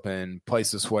US Open,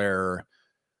 places where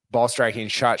ball striking,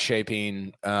 shot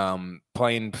shaping,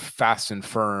 playing fast and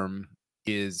firm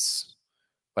is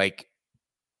like,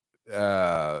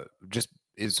 just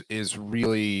is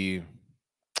really,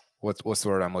 what's the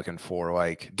word I'm looking for?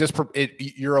 Like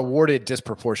you're awarded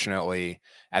disproportionately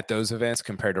at those events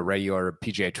compared to regular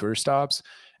PGA Tour stops.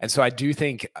 And so I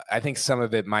think some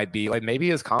of it might be like, maybe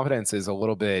his confidence is a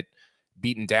little bit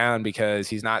beaten down because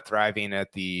he's not thriving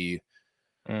at the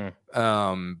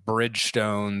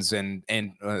Bridgestones and they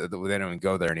don't even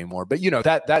go there anymore. But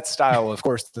that style, of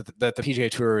course, that the PGA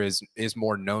Tour is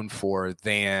more known for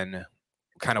than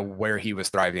kind of where he was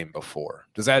thriving before.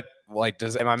 Am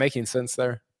I making sense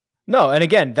there? No, and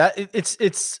again, that it's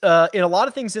in a lot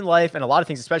of things in life and a lot of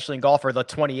things, especially in golf, are the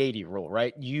 20-80 rule,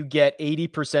 right? You get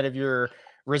 80% of your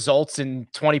results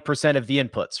and 20% of the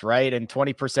inputs, right? And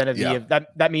 20% of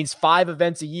that means 5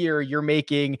 events a year, you're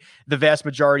making the vast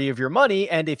majority of your money.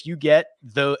 And if you get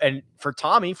and for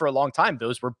Tommy, for a long time,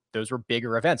 those were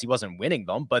bigger events. He wasn't winning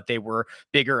them, but they were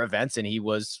bigger events and he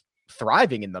was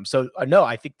thriving in them. So no,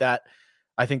 I think that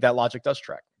logic does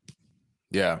track.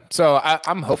 Yeah. So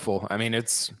I'm hopeful. I mean,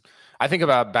 I think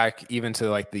about back even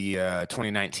to like the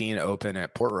 2019 Open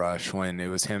at Portrush when it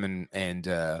was him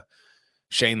and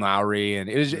Shane Lowry, and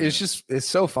it's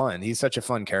so fun. He's such a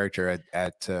fun character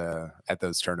at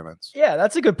those tournaments. Yeah,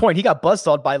 that's a good point. He got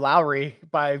buzzsawed by Lowry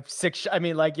by 6. I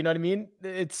mean, like, you know what I mean?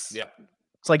 It's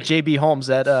like JB Holmes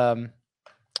at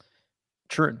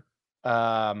Troon.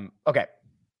 Okay.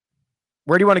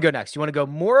 Where do you want to go next? You want to go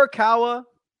Morikawa,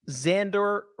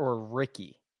 Xander, or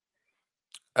Ricky?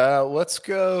 Let's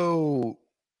go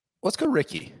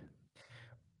Ricky.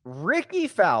 Ricky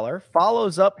Fowler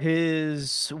follows up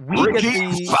his week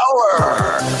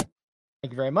Fowler. Thank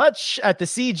you very much. At the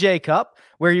CJ Cup,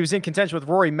 where he was in contention with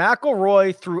Rory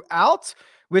McIlroy throughout,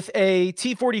 with a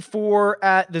T44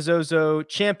 at the ZOZO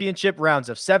Championship, rounds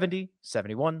of 70,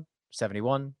 71,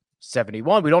 71,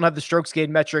 71. We don't have the strokes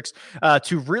gained metrics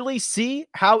to really see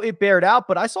how it bared out,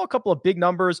 but I saw a couple of big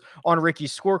numbers on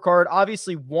Ricky's scorecard.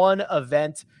 Obviously, one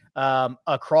event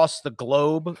across the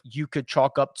globe you could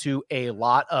chalk up to a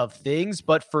lot of things,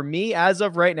 but for me, as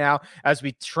of right now, as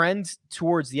we trend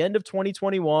towards the end of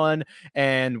 2021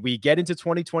 and we get into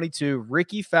 2022,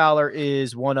 Ricky Fowler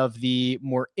is one of the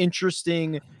more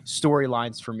interesting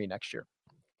storylines for me next year.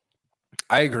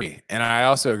 I agree, and I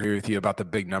also agree with you about the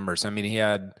big numbers. I mean, he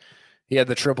had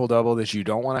the triple double that you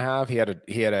don't want to have. He had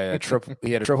a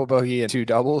triple bogey and 2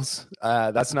 doubles.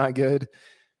 That's not good.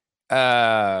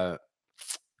 I'm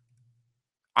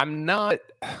not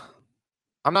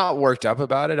worked up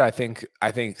about it. I think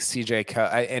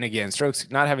CJ and again,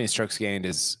 not having strokes gained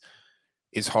is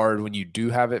is hard when you do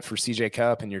have it for CJ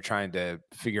Cup and you're trying to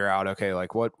figure out, okay,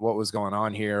 like what was going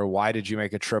on here? Why did you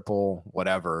make a triple?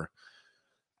 Whatever.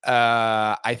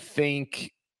 I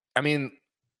mean,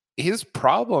 his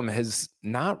problem has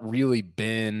not really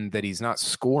been that he's not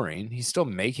scoring. He's still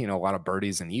making a lot of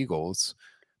birdies and eagles.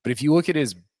 But if you look at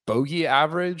his bogey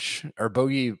average or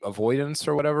bogey avoidance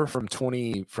or whatever from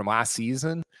last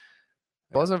season,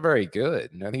 it wasn't very good.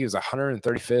 I think he was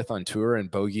 135th on tour in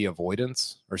bogey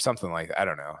avoidance or something like that. I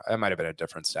don't know. That might have been a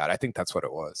different stat. I think that's what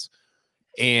it was.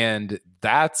 And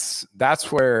that's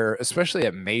where, especially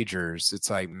at majors, it's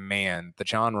like, man, the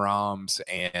John Rahms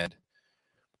and,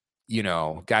 you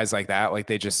know, guys like that, like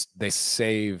they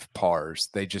save pars.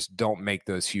 They just don't make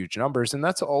those huge numbers. And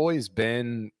that's always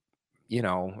been, you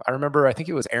know, I think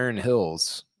it was Aaron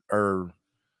Hills or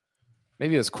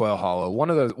maybe it was Quail Hollow, one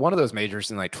of those majors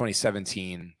in like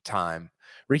 2017 time.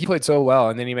 Ricky played so well,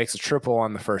 and then he makes a triple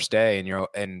on the first day,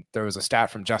 and there was a stat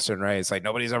from Justin Ray. It's like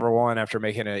nobody's ever won after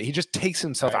making it. He just takes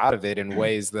himself out of it in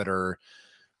ways that are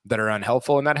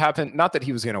unhelpful, and that happened. Not that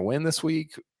he was going to win this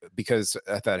week, because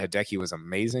I thought Hideki was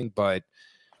amazing, but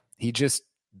he just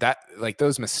like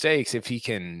those mistakes. If he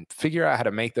can figure out how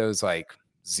to make those like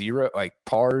zero, like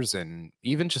pars, and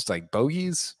even just like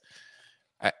bogeys,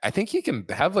 I think he can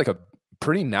have like a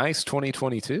pretty nice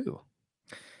 2022.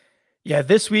 Yeah,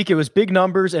 this week it was big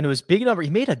numbers, and it was big number.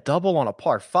 He made a double on a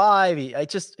par 5.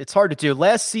 It's hard to do.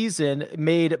 Last season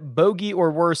made bogey or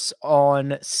worse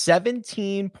on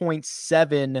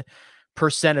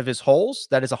 17.7% of his holes.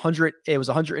 That is 100. It was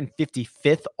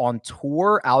 155th on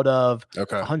tour out of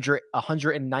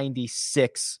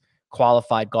 196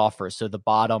 qualified golfers. So the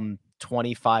bottom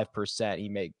 25%, he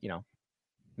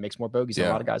makes more bogeys than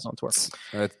a lot of guys on tour.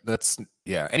 That's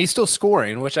and he's still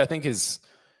scoring, which I think is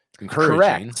encouraging.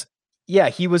 Correct. Yeah,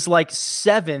 he was like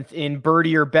 7th in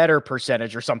birdie or better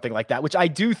percentage or something like that, which I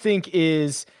do think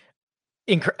is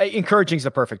encouraging is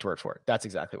the perfect word for it. That's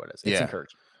exactly what it is. It's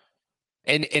encouraging.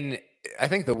 And I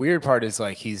think the weird part is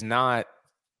like he's not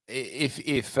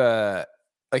if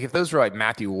those were like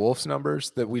Matthew Wolf's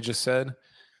numbers that we just said,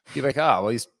 you'd be like, oh, well,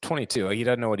 he's 22. Like, he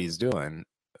doesn't know what he's doing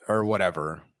or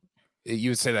whatever.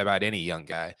 You would say that about any young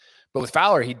guy. But with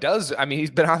Fowler, he does. I mean,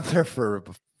 he's been out there for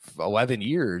 11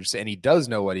 years and he does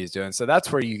know what he's doing. So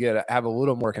that's where you have a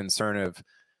little more concern of,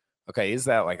 okay, is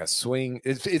that like a swing?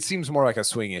 It seems more like a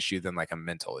swing issue than like a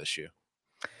mental issue.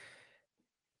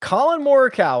 Collin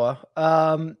Morikawa,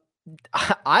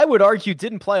 I would argue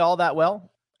didn't play all that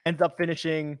well. Ended up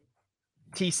finishing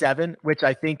T7, which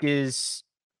I think is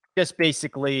just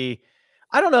basically,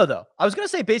 I don't know though. I was going to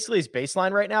say basically his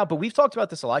baseline right now, but we've talked about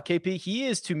this a lot, KP. He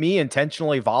is, to me,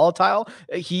 intentionally volatile.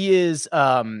 He is,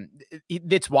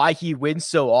 it's why he wins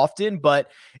so often,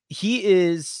 but he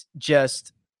is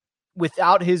just,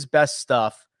 without his best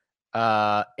stuff,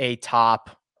 a top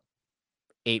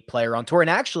 8 player on tour. And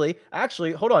actually,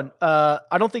 hold on.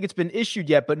 I don't think it's been issued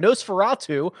yet, but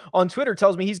Nosferatu on Twitter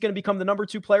tells me he's going to become the number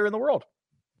 2 player in the world.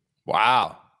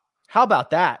 Wow. How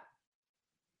about that?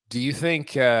 Do you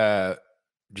think he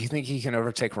can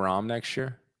overtake Rahm next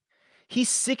year? He's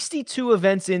 62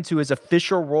 events into his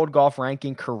official World Golf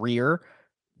Ranking career,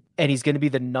 and he's going to be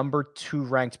the number 2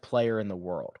 ranked player in the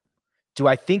world. Do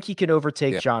I think he can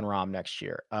overtake Jon Rahm next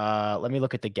year? Let me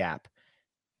look at the gap.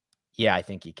 Yeah, I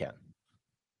think he can.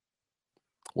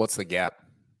 What's the gap?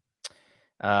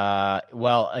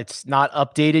 Well, it's not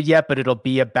updated yet, but it'll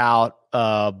be about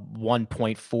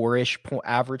 1.4-ish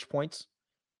average points.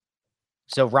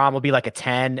 So Rahm will be like a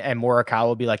 10 and Morikawa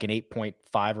will be like an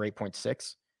 8.5 or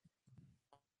 8.6.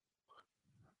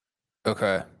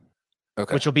 Okay.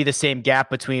 Which will be the same gap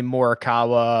between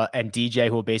Morikawa and DJ,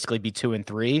 who will basically be 2 and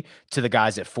 3, to the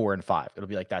guys at 4 and 5. It'll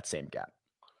be like that same gap.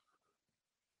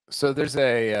 So there's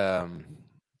a,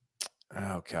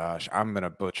 oh gosh, I'm going to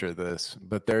butcher this,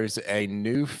 but there's a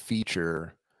new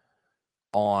feature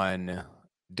on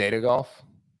Data Golf.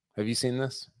 Have you seen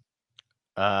this?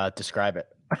 Describe it.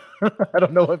 I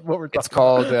don't know what we're talking It's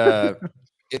called,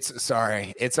 it's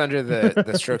under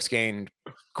the strokes gained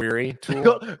query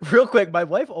tool. Real quick, my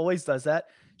wife always does that.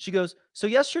 She goes, so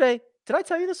yesterday, did I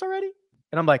tell you this already?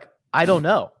 And I'm like, I don't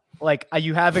know. Like,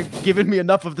 you haven't given me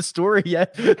enough of the story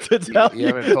yet to tell you. You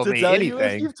haven't told me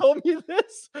anything. You've told me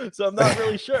this, so I'm not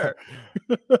really sure.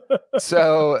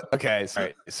 So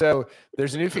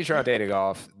there's a new feature on Data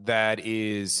Golf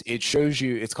it shows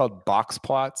you, it's called box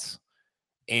plots,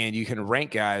 and you can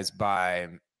rank guys by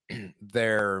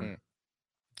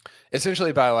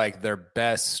essentially by like their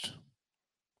best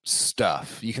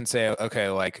stuff. You can say, okay,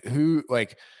 like who,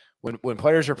 like when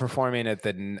players are performing at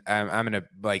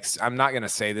I'm not going to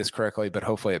say this correctly, but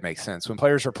hopefully it makes sense. When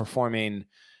players are performing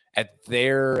at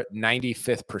their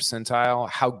 95th percentile,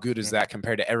 how good is that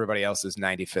compared to everybody else's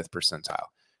 95th percentile?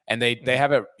 And they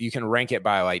have it, you can rank it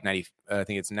by like 90, I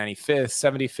think it's 95th,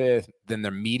 75th, then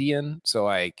their median. So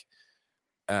like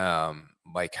how,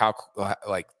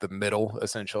 like the middle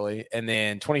essentially, and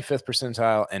then 25th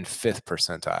percentile and 5th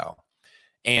percentile.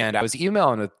 And I was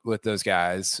emailing with those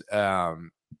guys,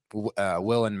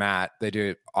 Will and Matt. They do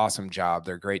an awesome job.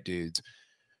 They're great dudes.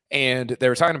 And they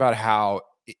were talking about how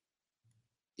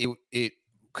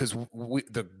because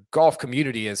the golf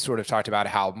community has sort of talked about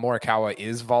how Morikawa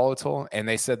is volatile. And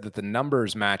they said that the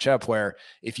numbers match up where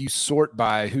if you sort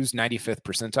by whose 95th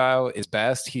percentile is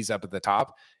best, he's up at the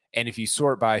top. And if you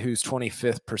sort by whose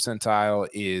 25th percentile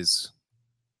is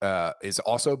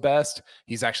also best,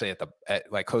 he's actually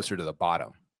at like closer to the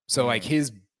bottom. So like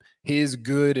his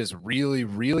good is really,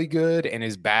 really good, and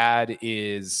his bad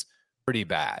is pretty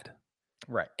bad.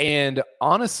 Right. And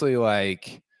honestly,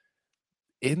 like,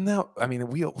 isn't that, I mean,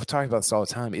 we talk about this all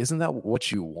the time. Isn't that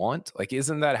what you want? Like,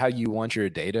 isn't that how you want your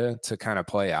data to kind of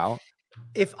play out?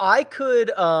 If I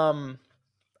could,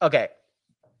 okay.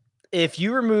 If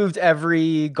you removed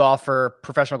every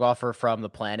professional golfer from the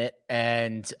planet,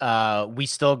 and we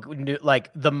still knew, like,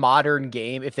 the modern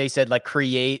game, if they said like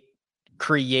create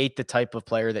the type of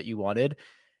player that you wanted,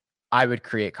 I would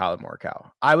create Collin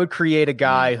Morikawa. I would create a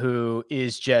guy who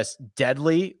is just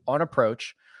deadly on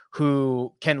approach,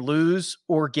 who can lose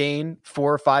or gain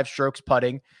 4 or 5 strokes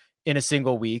putting in a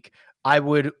single week. I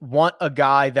would want a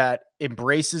guy that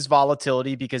embraces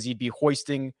volatility because he'd be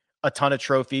hoisting a ton of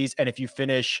trophies. And if you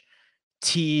finish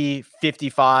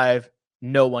T55,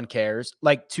 no one cares.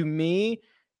 Like, to me,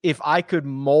 if I could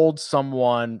mold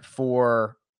someone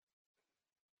for,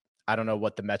 I don't know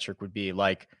what the metric would be,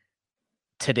 like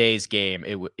today's game,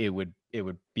 it would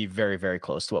be very, very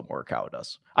close to what Morikawa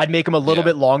does. I'd make him a little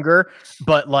bit longer,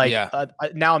 but like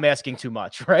now I'm asking too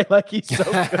much, right? Like, he's so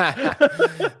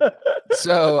good.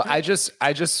 So I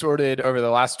just sorted over the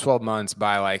last 12 months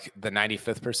by like the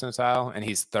 95th percentile, and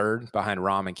he's third behind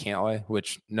Rahm and Cantlay,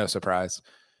 which no surprise.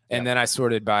 And then I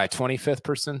sorted by 25th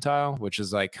percentile, which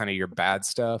is like kind of your bad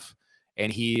stuff.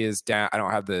 And he is down. I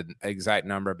don't have the exact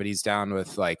number, but he's down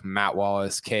with like Matt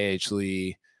Wallace, KH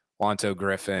Lee, Lonto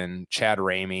Griffin, Chad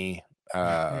Ramey,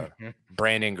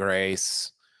 Brandon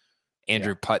Grace,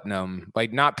 Andrew Putnam,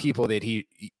 like not people that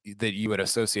you would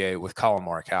associate with Collin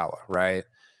Morikawa, right?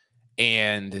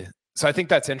 And so I think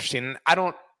that's interesting.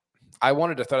 I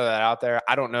wanted to throw that out there.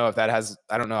 I don't know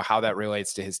how that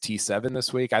relates to his T7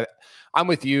 this week. I'm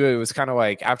with you. It was kind of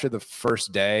like after the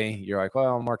first day, you're like,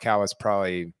 well, Morikawa's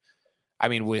probably, I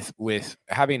mean, with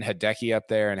having Hideki up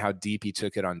there and how deep he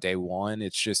took it on day one,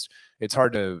 it's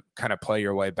hard to kind of play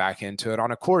your way back into it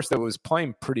on a course that was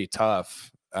playing pretty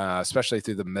tough, especially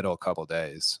through the middle couple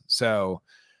days. So,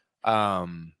 I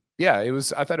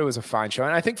thought it was a fine show.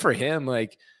 And I think for him,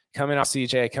 like coming off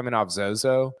CJ, coming off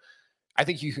ZOZO, I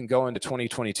think you can go into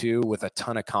 2022 with a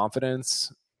ton of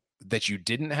confidence that you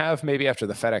didn't have maybe after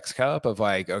the FedEx Cup of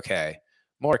like, okay,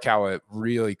 Morikawa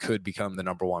really could become the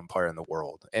number 1 player in the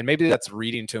world. And maybe that's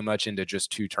reading too much into just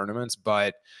 2 tournaments,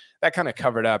 but that kind of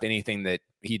covered up anything that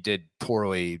he did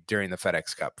poorly during the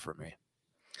FedEx Cup for me.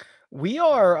 We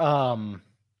are,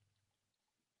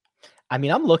 I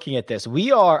mean, I'm looking at this.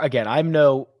 We are, again, I'm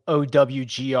no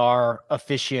OWGR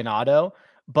aficionado,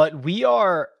 but we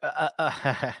are,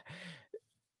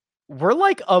 we're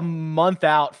like a month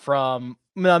out from,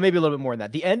 maybe a little bit more than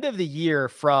that, the end of the year,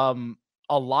 from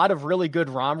a lot of really good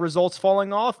Rahm results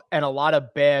falling off and a lot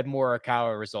of bad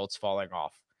Morikawa results falling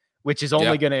off, which is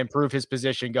only going to improve his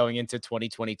position going into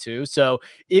 2022. So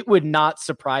it would not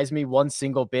surprise me one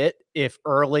single bit if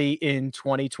early in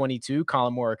 2022,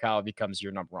 Collin Morikawa becomes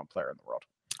your number 1 player in the world.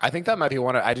 I think that might be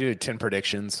one of, I do 10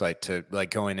 predictions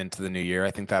going into the new year.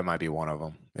 I think that might be one of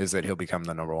them, is that he'll become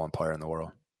the number 1 player in the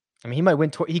world. I mean, he might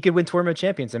win. He could win Tournament of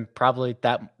Champions, and probably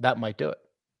that might do it.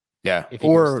 Yeah,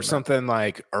 or something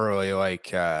like early,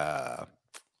 like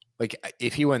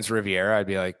if he wins Riviera, I'd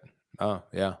be like, oh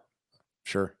yeah,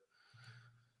 sure.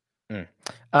 Xander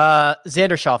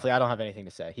Schauffele, I don't have anything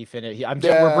to say. He finished.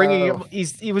 We're bringing him.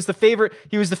 He was the favorite.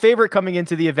 He was the favorite coming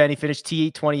into the event. He finished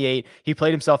T28. He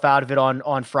played himself out of it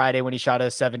on Friday when he shot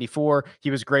a 74. He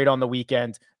was great on the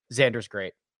weekend. Xander's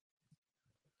great.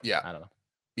 Yeah, I don't know.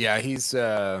 Yeah, he just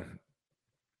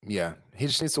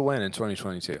needs to win in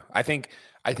 2022. I think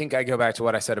I go back to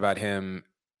what I said about him,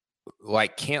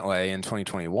 like Cantlay in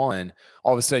 2021.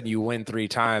 All of a sudden you win 3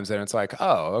 times and it's like,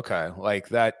 oh, okay. Like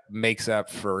that makes up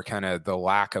for kind of the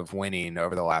lack of winning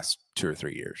over the last 2 or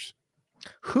 3 years.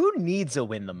 Who needs a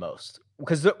win the most?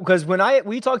 Because when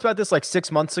we talked about this like 6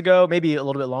 months ago, maybe a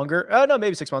little bit longer. Oh no,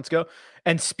 maybe 6 months ago.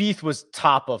 And Spieth was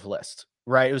top of list.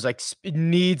 right? It was like, it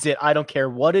needs it. I don't care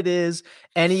what it is,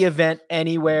 any event,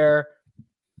 anywhere.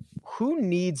 Who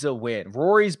needs a win?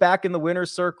 Rory's back in the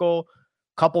winner's circle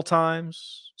a couple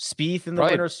times. Spieth in the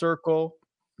winner's circle.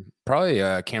 Probably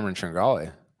Cameron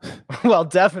Tringale. Well,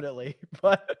 definitely,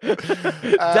 but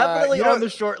definitely on the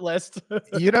short list.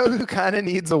 You know who kind of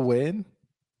needs a win?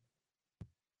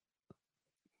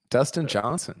 Dustin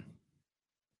Johnson.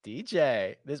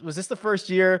 DJ. Was this the first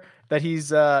year that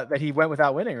he went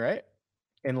without winning, right?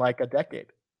 In like a decade.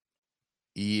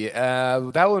 Yeah,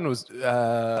 that one was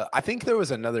I think there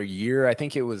was another year. I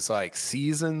think it was like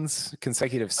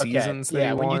consecutive seasons.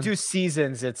 Yeah, when you do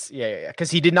seasons, it's because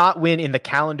he did not win in the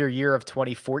calendar year of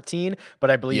 2014,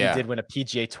 but I believe he did win a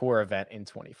PGA Tour event in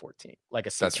 2014, like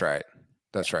a season.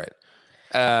 That's right.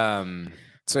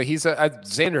 So he's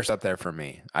Xander's up there for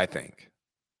me, I think.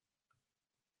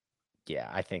 Yeah,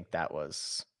 I think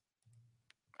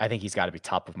he's got to be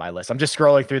top of my list. I'm just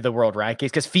scrolling through the world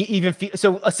rankings because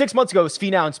 6 months ago it was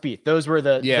Finau and Spieth. Those were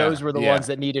the ones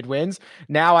that needed wins.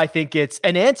 Now I think it's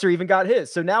an Answer even got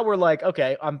his. So now we're like,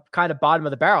 okay, I'm kind of bottom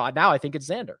of the barrel. Now I think it's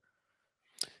Xander.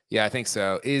 Yeah, I think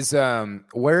so.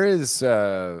 Where is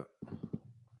who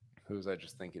was I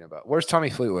just thinking about? Where's Tommy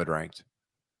Fleetwood ranked?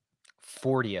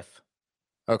 40th.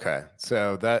 Okay,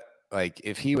 so that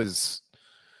if he was.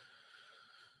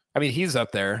 I mean, he's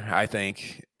up there, I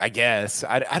think. I guess.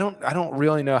 I don't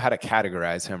really know how to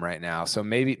categorize him right now. So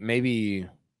maybe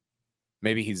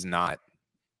he's not.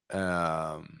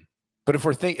 But if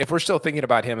we're still thinking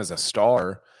about him as a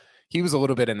star, he was a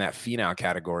little bit in that Finau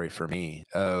category for me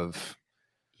of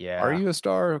are you a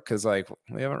star? Because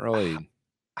we haven't really.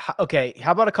 Okay,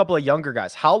 how about a couple of younger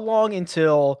guys? How long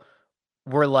until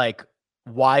we're like,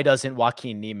 why doesn't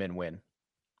Joaquin Niemann win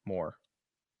more?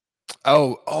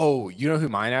 Oh, you know who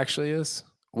mine actually is?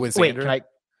 With Wait, Xander? can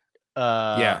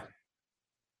I? Yeah.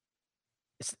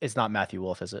 It's not Matthew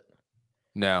Wolff, is it?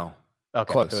 No.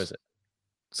 Okay, close. Who is it?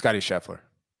 Scotty Scheffler.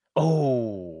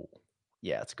 Oh,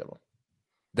 yeah, that's a good one.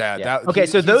 Okay,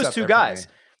 so those two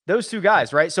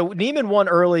guys, right? So Niemann won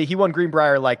early. He won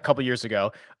Greenbrier like a couple years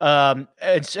ago. And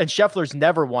Scheffler's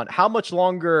never won. How much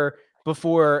longer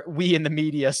before we in the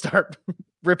media start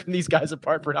ripping these guys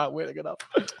apart for not winning enough?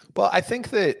 Well, I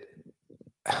think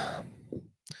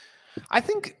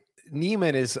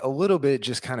Niemann is a little bit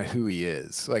just kind of who he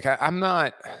is. I'm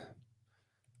not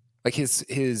like his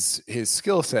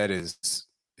skill set is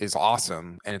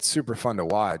awesome and it's super fun to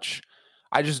watch.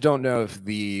 I just don't know if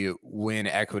the win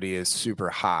equity is super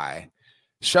high.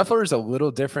 Scheffler is a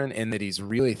little different in that he's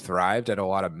really thrived at a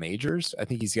lot of majors. I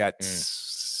think he's got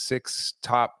 6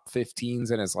 top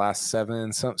 15s in his last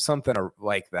 7, something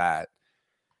like that.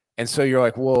 And so you're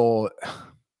like, well,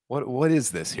 what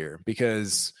is this here?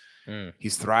 Because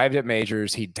he's thrived at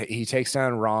majors. He takes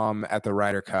down Rahm at the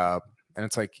Ryder Cup, and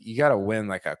it's like you got to win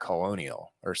like a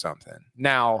Colonial or something.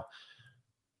 Now,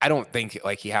 I don't think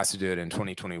he has to do it in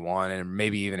 2021 and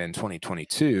maybe even in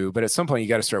 2022. But at some point, you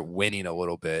got to start winning a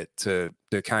little bit to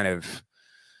kind of,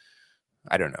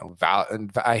 I don't know.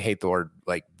 I hate the word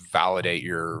validate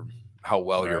how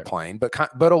well you're playing, but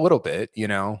a little bit,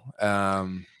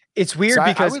 It's weird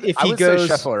because if he goes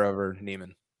Scheffler over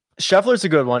Niemann. Scheffler's a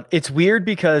good one. It's weird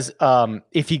because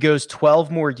if he goes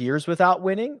 12 more years without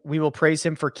winning, we will praise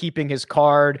him for keeping his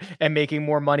card and making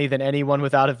more money than anyone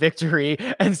without a victory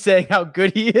and saying how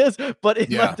good he is. But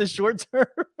in the short term,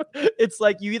 it's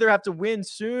like you either have to win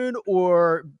soon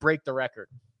or break the record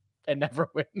and never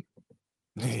win.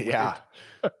 Yeah.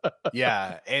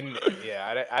 And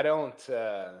I don't.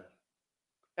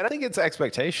 And I think it's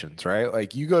expectations,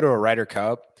 right? You go to a Ryder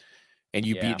Cup and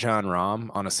you beat Jon Rahm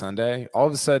on a Sunday, all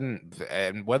of a sudden,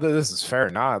 and whether this is fair or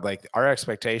not, our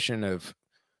expectation of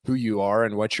who you are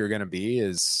and what you're going to be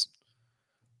is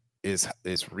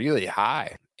really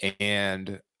high.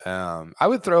 And I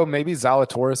would throw maybe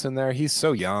Zalatoris in there. He's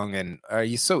so young and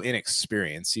he's so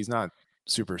inexperienced. He's not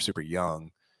super, super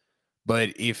young.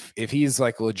 But if he's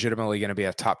legitimately going to be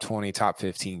a top 20, top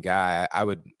 15 guy, I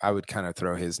would kind of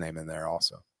throw his name in there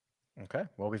also. Okay.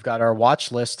 Well, we've got our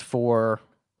watch list for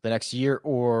the next year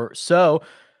or so.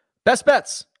 Best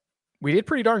bets. We did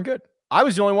pretty darn good. I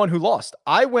was the only one who lost.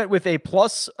 I went with a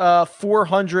plus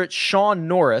 400 Sean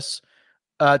Norris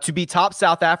to be top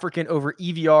South African over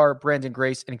EVR, Brandon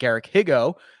Grace, and Garrick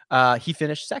Higo. He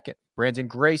finished second. Brandon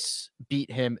Grace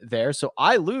beat him there. So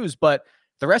I lose, but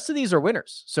the rest of these are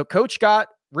winners. So Coach got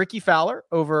Ricky Fowler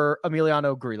over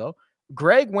Emiliano Grillo.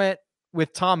 Greg went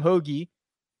with Tom Hoagie,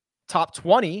 top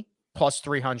 20 plus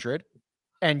 300.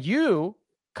 And you,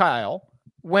 Kyle,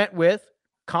 went with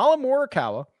Collin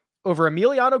Morikawa over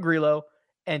Emiliano Grillo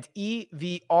and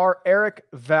EVR Eric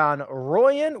Van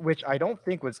Rooyen, which I don't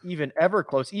think was even ever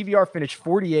close. EVR finished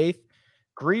 48th.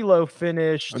 Grillo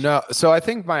finished. No, so I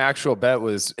think my actual bet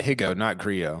was Higo, not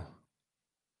Grillo.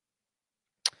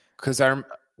 Because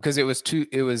it was two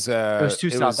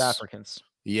South Africans.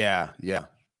 Yeah.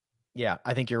 Yeah,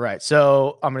 I think you're right.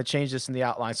 So I'm going to change this in the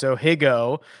outline. So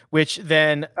Higo, which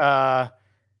then Higo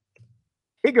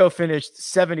finished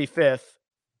 75th.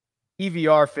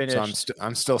 EVR finished. So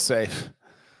I'm still safe.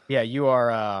 Yeah, you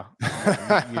are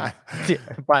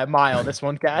by a mile. This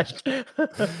one cashed.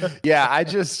 Yeah,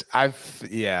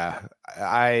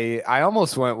 I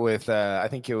almost went with I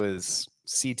think it was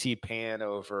CT Pan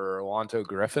over Lanto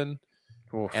Griffin.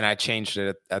 Oof. And I changed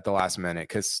it at the last minute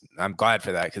because I'm glad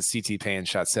for that because CT Pan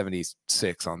shot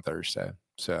 76 on Thursday.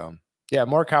 So yeah,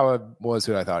 Morikawa was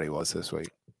who I thought he was this week.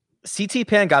 CT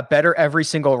Pan got better every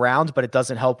single round, but it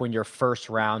doesn't help when your first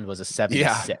round was a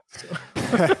 76. Yeah.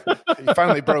 He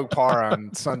finally broke par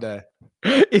on Sunday.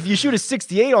 If you shoot a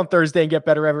 68 on Thursday and get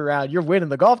better every round, you're winning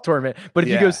the golf tournament. But if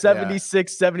you go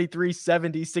 76, 73,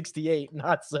 70, 68,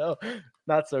 not so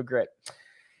great.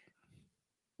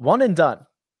 One and done.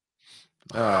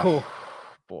 Oh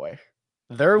boy.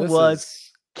 There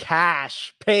was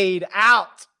cash paid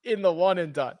out in the one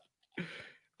and done.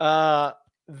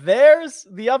 There's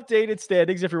the updated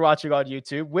standings if you're watching on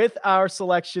YouTube with our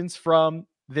selections from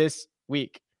this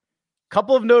week.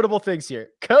 Couple of notable things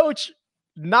here. Coach,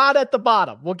 not at the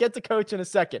bottom. We'll get to Coach in a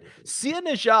second. Sia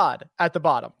Nejad at the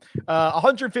bottom.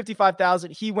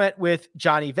 155,000. He went with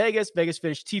Johnny Vegas. Vegas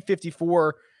finished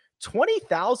T54.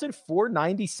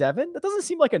 20,497. That doesn't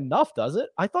seem like enough, does it?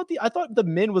 I thought the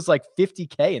min was like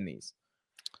 50K in these.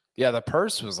 Yeah, the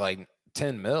purse was like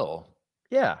 10 mil.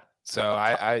 Yeah. So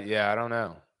I don't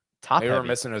know. Top Maybe we're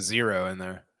missing a zero in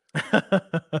there.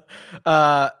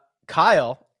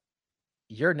 Kyle,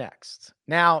 you're next.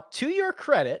 Now, to your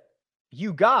credit,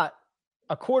 you got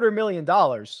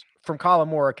 $250,000 from Collin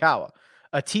Morikawa,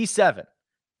 a T7.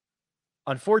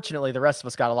 Unfortunately, the rest of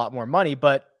us got a lot more money,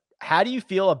 but how do you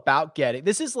feel about getting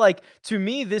this? Is like, to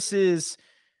me, this is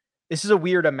a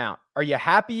weird amount. Are you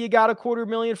happy you got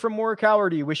 $250,000 from Morikawa, or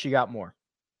do you wish you got more?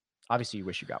 Obviously, you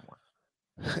wish you got more.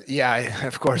 Yeah,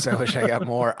 of course, I wish I got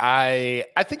more. I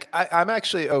think I'm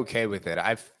actually okay with it.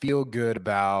 I feel good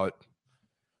about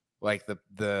like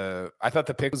the. I thought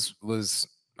the pick was.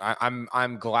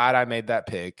 I'm glad I made that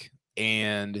pick,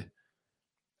 and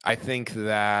I think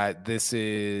that this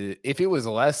is. If it was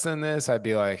less than this, I'd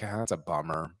be like, oh, that's a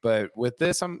bummer. But with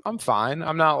this, I'm fine.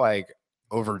 I'm not like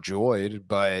overjoyed,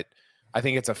 but I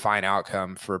think it's a fine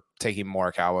outcome for taking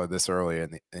Morikawa this early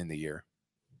in the year.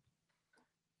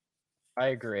 I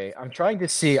agree. I'm trying to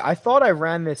see. I thought I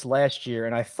ran this last year,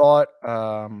 and I thought,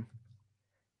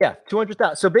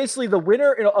 200,000. So basically, the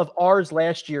winner of ours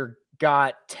last year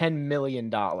got $10 million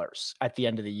at the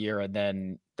end of the year, and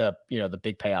then the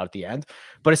big payout at the end.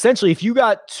 But essentially, if you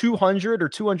got 200 or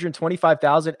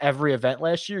 225,000 every event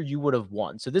last year, you would have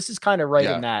won. So this is kind of right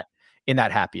in that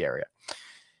happy area.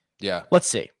 Yeah. Let's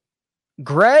see.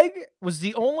 Greg was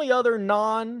the only other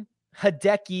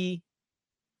non-Hideki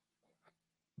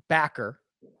backer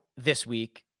this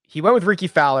week. He went with Ricky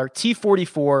Fowler,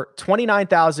 T44,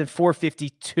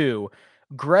 29,452.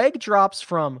 Greg drops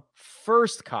from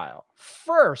first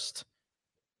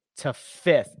to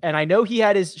fifth. And I know he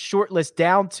had his short list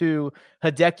down to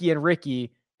Hideki and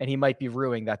Ricky, and he might be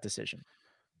ruining that decision.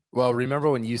 Well, remember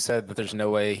when you said that there's no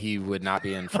way he would not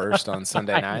be in first on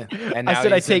Sunday night? And now I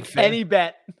said I'd take any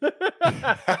bet.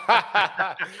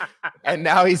 And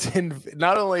now he's in.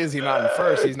 Not only is he not in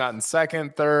first, he's not in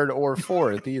second, third, or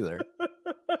fourth either.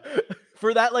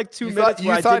 For that 2 minutes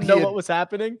where I didn't know what was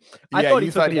happening, I thought he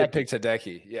had picked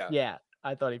Hideki. Yeah,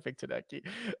 I thought he picked Hideki.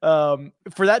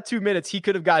 For that 2 minutes, he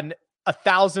could have gotten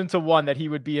 1,000 to 1 that he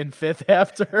would be in fifth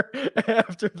after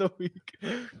the week.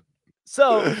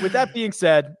 So, with that being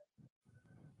said,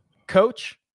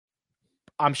 Coach,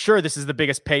 I'm sure this is the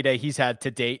biggest payday he's had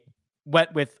to date.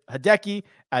 Went with Hideki,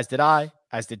 as did I,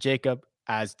 as did Jacob,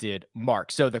 as did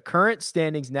Mark. So the current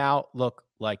standings now look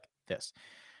like this.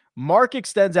 Mark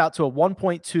extends out to a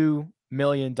 $1.2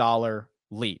 million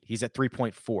lead. He's at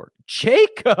 3.4.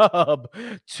 Jacob,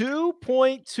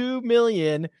 2.2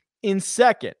 million in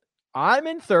second. I'm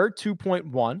in third,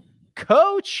 2.1.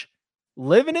 Coach,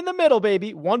 living in the middle,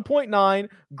 baby, 1.9.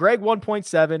 Greg,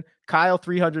 1.7. Kyle,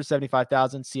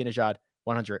 375,000. Sia Nejad,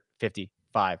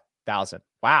 155,000.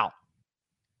 Wow.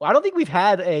 Well, I don't think we've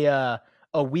had a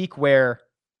week where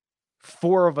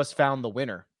 4 of us found the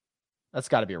winner. That's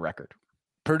got to be a record.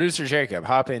 Producer Jacob,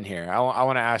 hop in here. I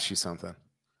want to ask you something.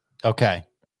 Okay.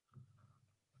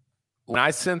 When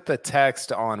I sent the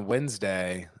text on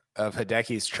Wednesday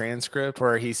Hideki's transcript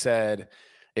where he said,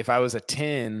 if I was a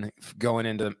 10 going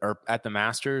into or at the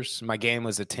Masters, my game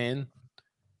was a 10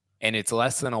 and it's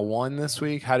less than a 1 this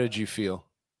week. How did you feel?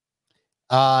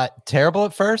 Terrible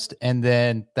at first, and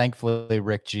then thankfully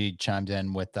Rick G chimed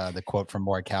in with the quote from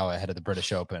Morikawa ahead of the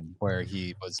British Open, where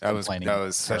he was complaining. That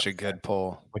was such a good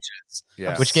pull, which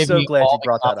gave so me glad you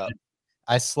brought that up.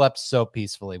 I slept so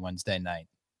peacefully Wednesday night,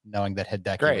 knowing that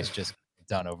Hideki was just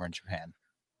done over in Japan.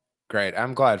 Great,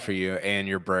 I'm glad for you and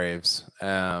your Braves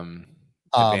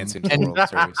advancing to World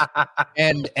Series.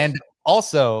 And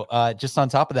also, just on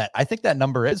top of that, I think that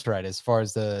number is right as far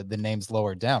as the names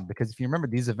lower down, because if you remember,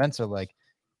 these events are like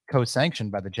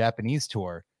co-sanctioned by the Japanese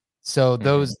tour. So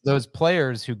those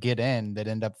players who get in that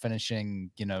end up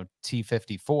finishing,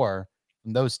 T54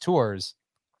 from those tours,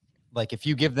 like if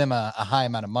you give them a high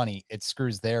amount of money, it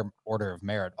screws their order of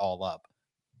merit all up,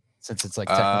 since it's like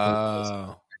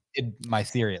technically in my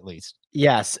theory at least.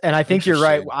 Yes, and I think you're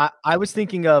right. I was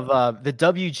thinking of the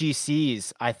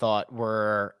WGCs. I thought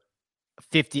were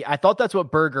 50. I thought that's what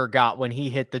Berger got when he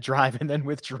hit the drive and then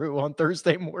withdrew on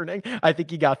Thursday morning. I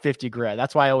think he got 50 grand.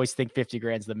 That's why I always think 50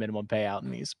 grand is the minimum payout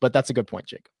in these. But that's a good point,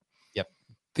 Jacob. Yep.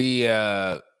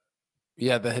 The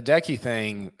Hideki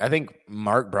thing, I think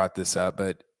Mark brought this up,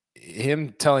 but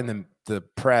him telling the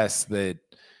press that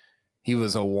he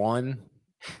was a 1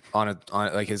 on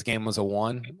like his game was a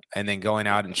 1 and then going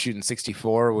out and shooting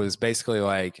 64 was basically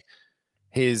like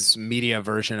his media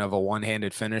version of a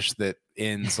one-handed finish that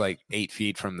ends like 8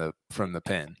 feet from the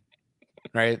pin,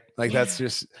 right? Like that's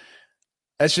just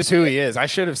who he is. I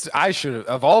should have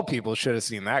of all people should have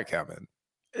seen that coming.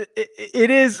 It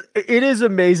is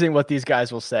amazing what these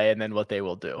guys will say and then what they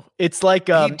will do. It's like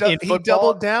he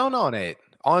doubled down on it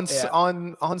on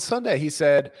Sunday. He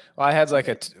said, well, I had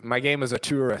like my game was a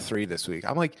 2 or a 3 this week.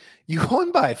 I'm like, you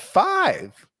won by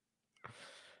 5.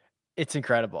 It's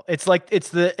incredible. It's like it's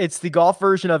the golf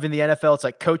version of in the NFL. It's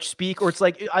like coach speak, or it's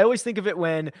like I always think of it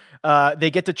when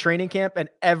they get to training camp and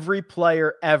every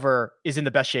player ever is in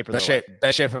the best shape of their life.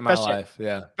 Best shape of my life.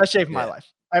 Yeah, best shape of my life.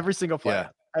 Every single player.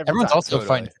 Yeah. Everyone's also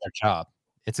fighting for their job.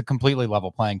 It's a completely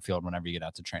level playing field whenever you get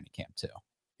out to training camp too.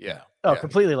 Yeah. Oh,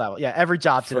 completely level. Yeah, every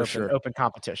job's an open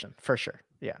competition for sure.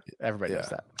 Yeah, everybody knows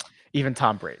that. Even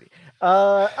Tom Brady.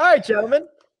 All right, gentlemen,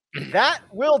 that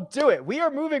will do it. We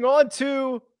are moving on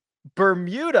to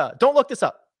Bermuda. Don't look this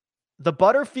up. The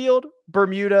Butterfield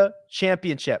Bermuda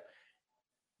Championship.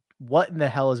 What in the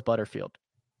hell is Butterfield?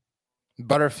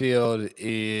 Butterfield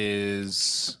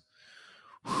is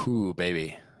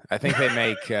baby. I think they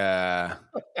make I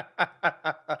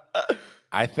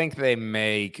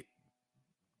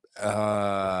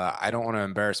don't want to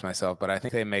embarrass myself, but I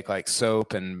think they make like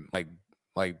soap and like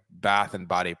bath and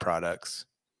body products.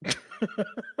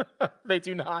 They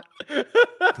do not.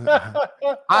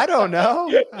 I don't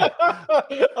know.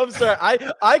 I'm sorry.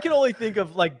 I can only think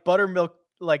of like buttermilk,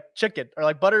 like chicken, or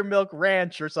like buttermilk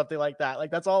ranch or something like that. Like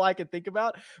that's all I can think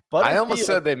about. But I almost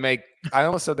said they make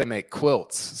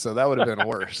quilts, so that would have been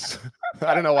worse.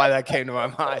 I don't know why that came to my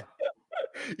mind.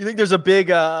 You think there's a big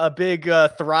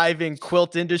thriving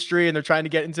quilt industry, and they're trying to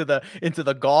get into the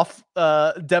golf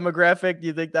demographic? Do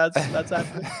you think that's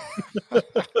happening?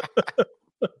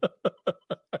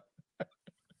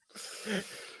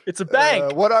 It's a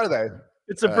bank. What are they?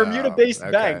 It's a Bermuda-based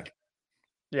bank.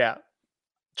 Yeah,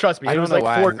 trust me. It was like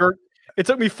it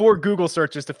took me 4 Google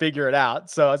searches to figure it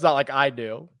out, so it's not like I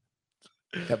knew.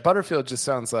 Yeah, Butterfield just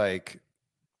sounds like,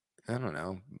 I don't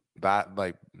know,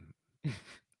 like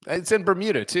it's in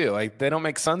Bermuda too. Like they don't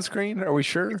make sunscreen. Are we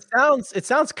sure? It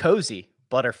sounds cozy.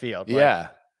 Butterfield. Yeah.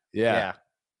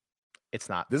 It's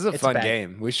not. This is a fun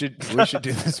game. We should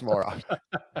do this more often.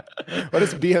 What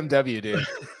does BMW do?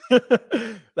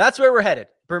 That's where we're headed.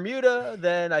 Bermuda,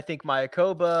 then I think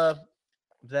Mayakoba,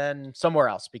 then somewhere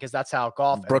else, because that's how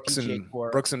golf Brooks and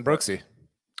Brooksy.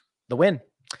 The win.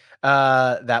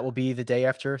 That will be the day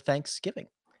after Thanksgiving.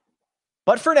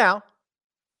 But for now,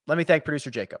 let me thank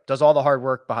producer Jacob. Does all the hard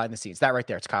work behind the scenes. That right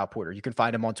there, it's Kyle Porter. You can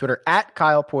find him on Twitter at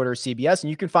Kyle Porter CBS, and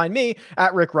you can find me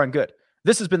at Rick Run Good.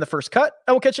 This has been The First Cut,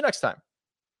 and we'll catch you next time.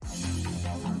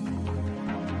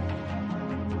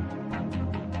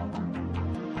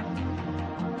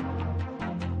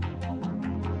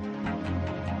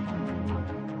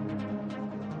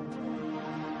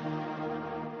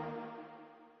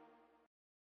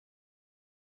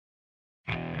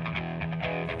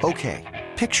 Okay,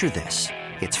 picture this.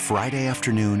 It's Friday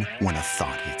afternoon when a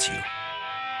thought hits you.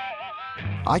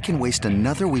 I can waste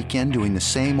another weekend doing the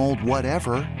same old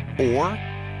whatever, or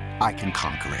I can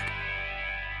conquer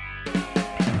it.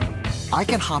 I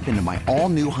can hop into my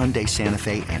all-new Hyundai Santa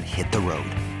Fe and hit the road.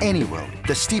 Any road.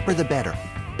 The steeper, the better.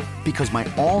 Because my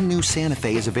all-new Santa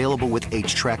Fe is available with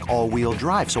H-Track all-wheel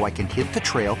drive, so I can hit the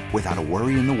trail without a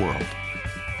worry in the world.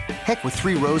 Heck, with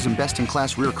 3 rows and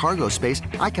best-in-class rear cargo space,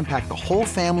 I can pack the whole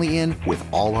family in with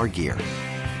all our gear.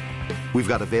 We've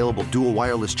got available dual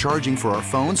wireless charging for our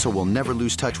phones, so we'll never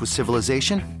lose touch with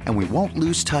civilization, and we won't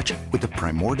lose touch with the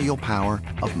primordial power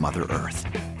of Mother Earth.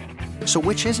 So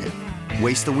which is it?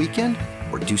 Waste the weekend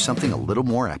or do something a little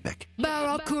more epic?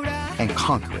 And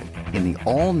conquer it in the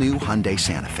all-new Hyundai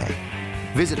Santa Fe.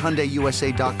 Visit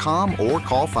HyundaiUSA.com or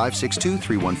call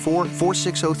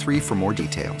 562-314-4603 for more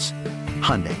details.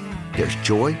 Hyundai, there's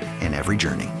joy in every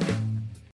journey.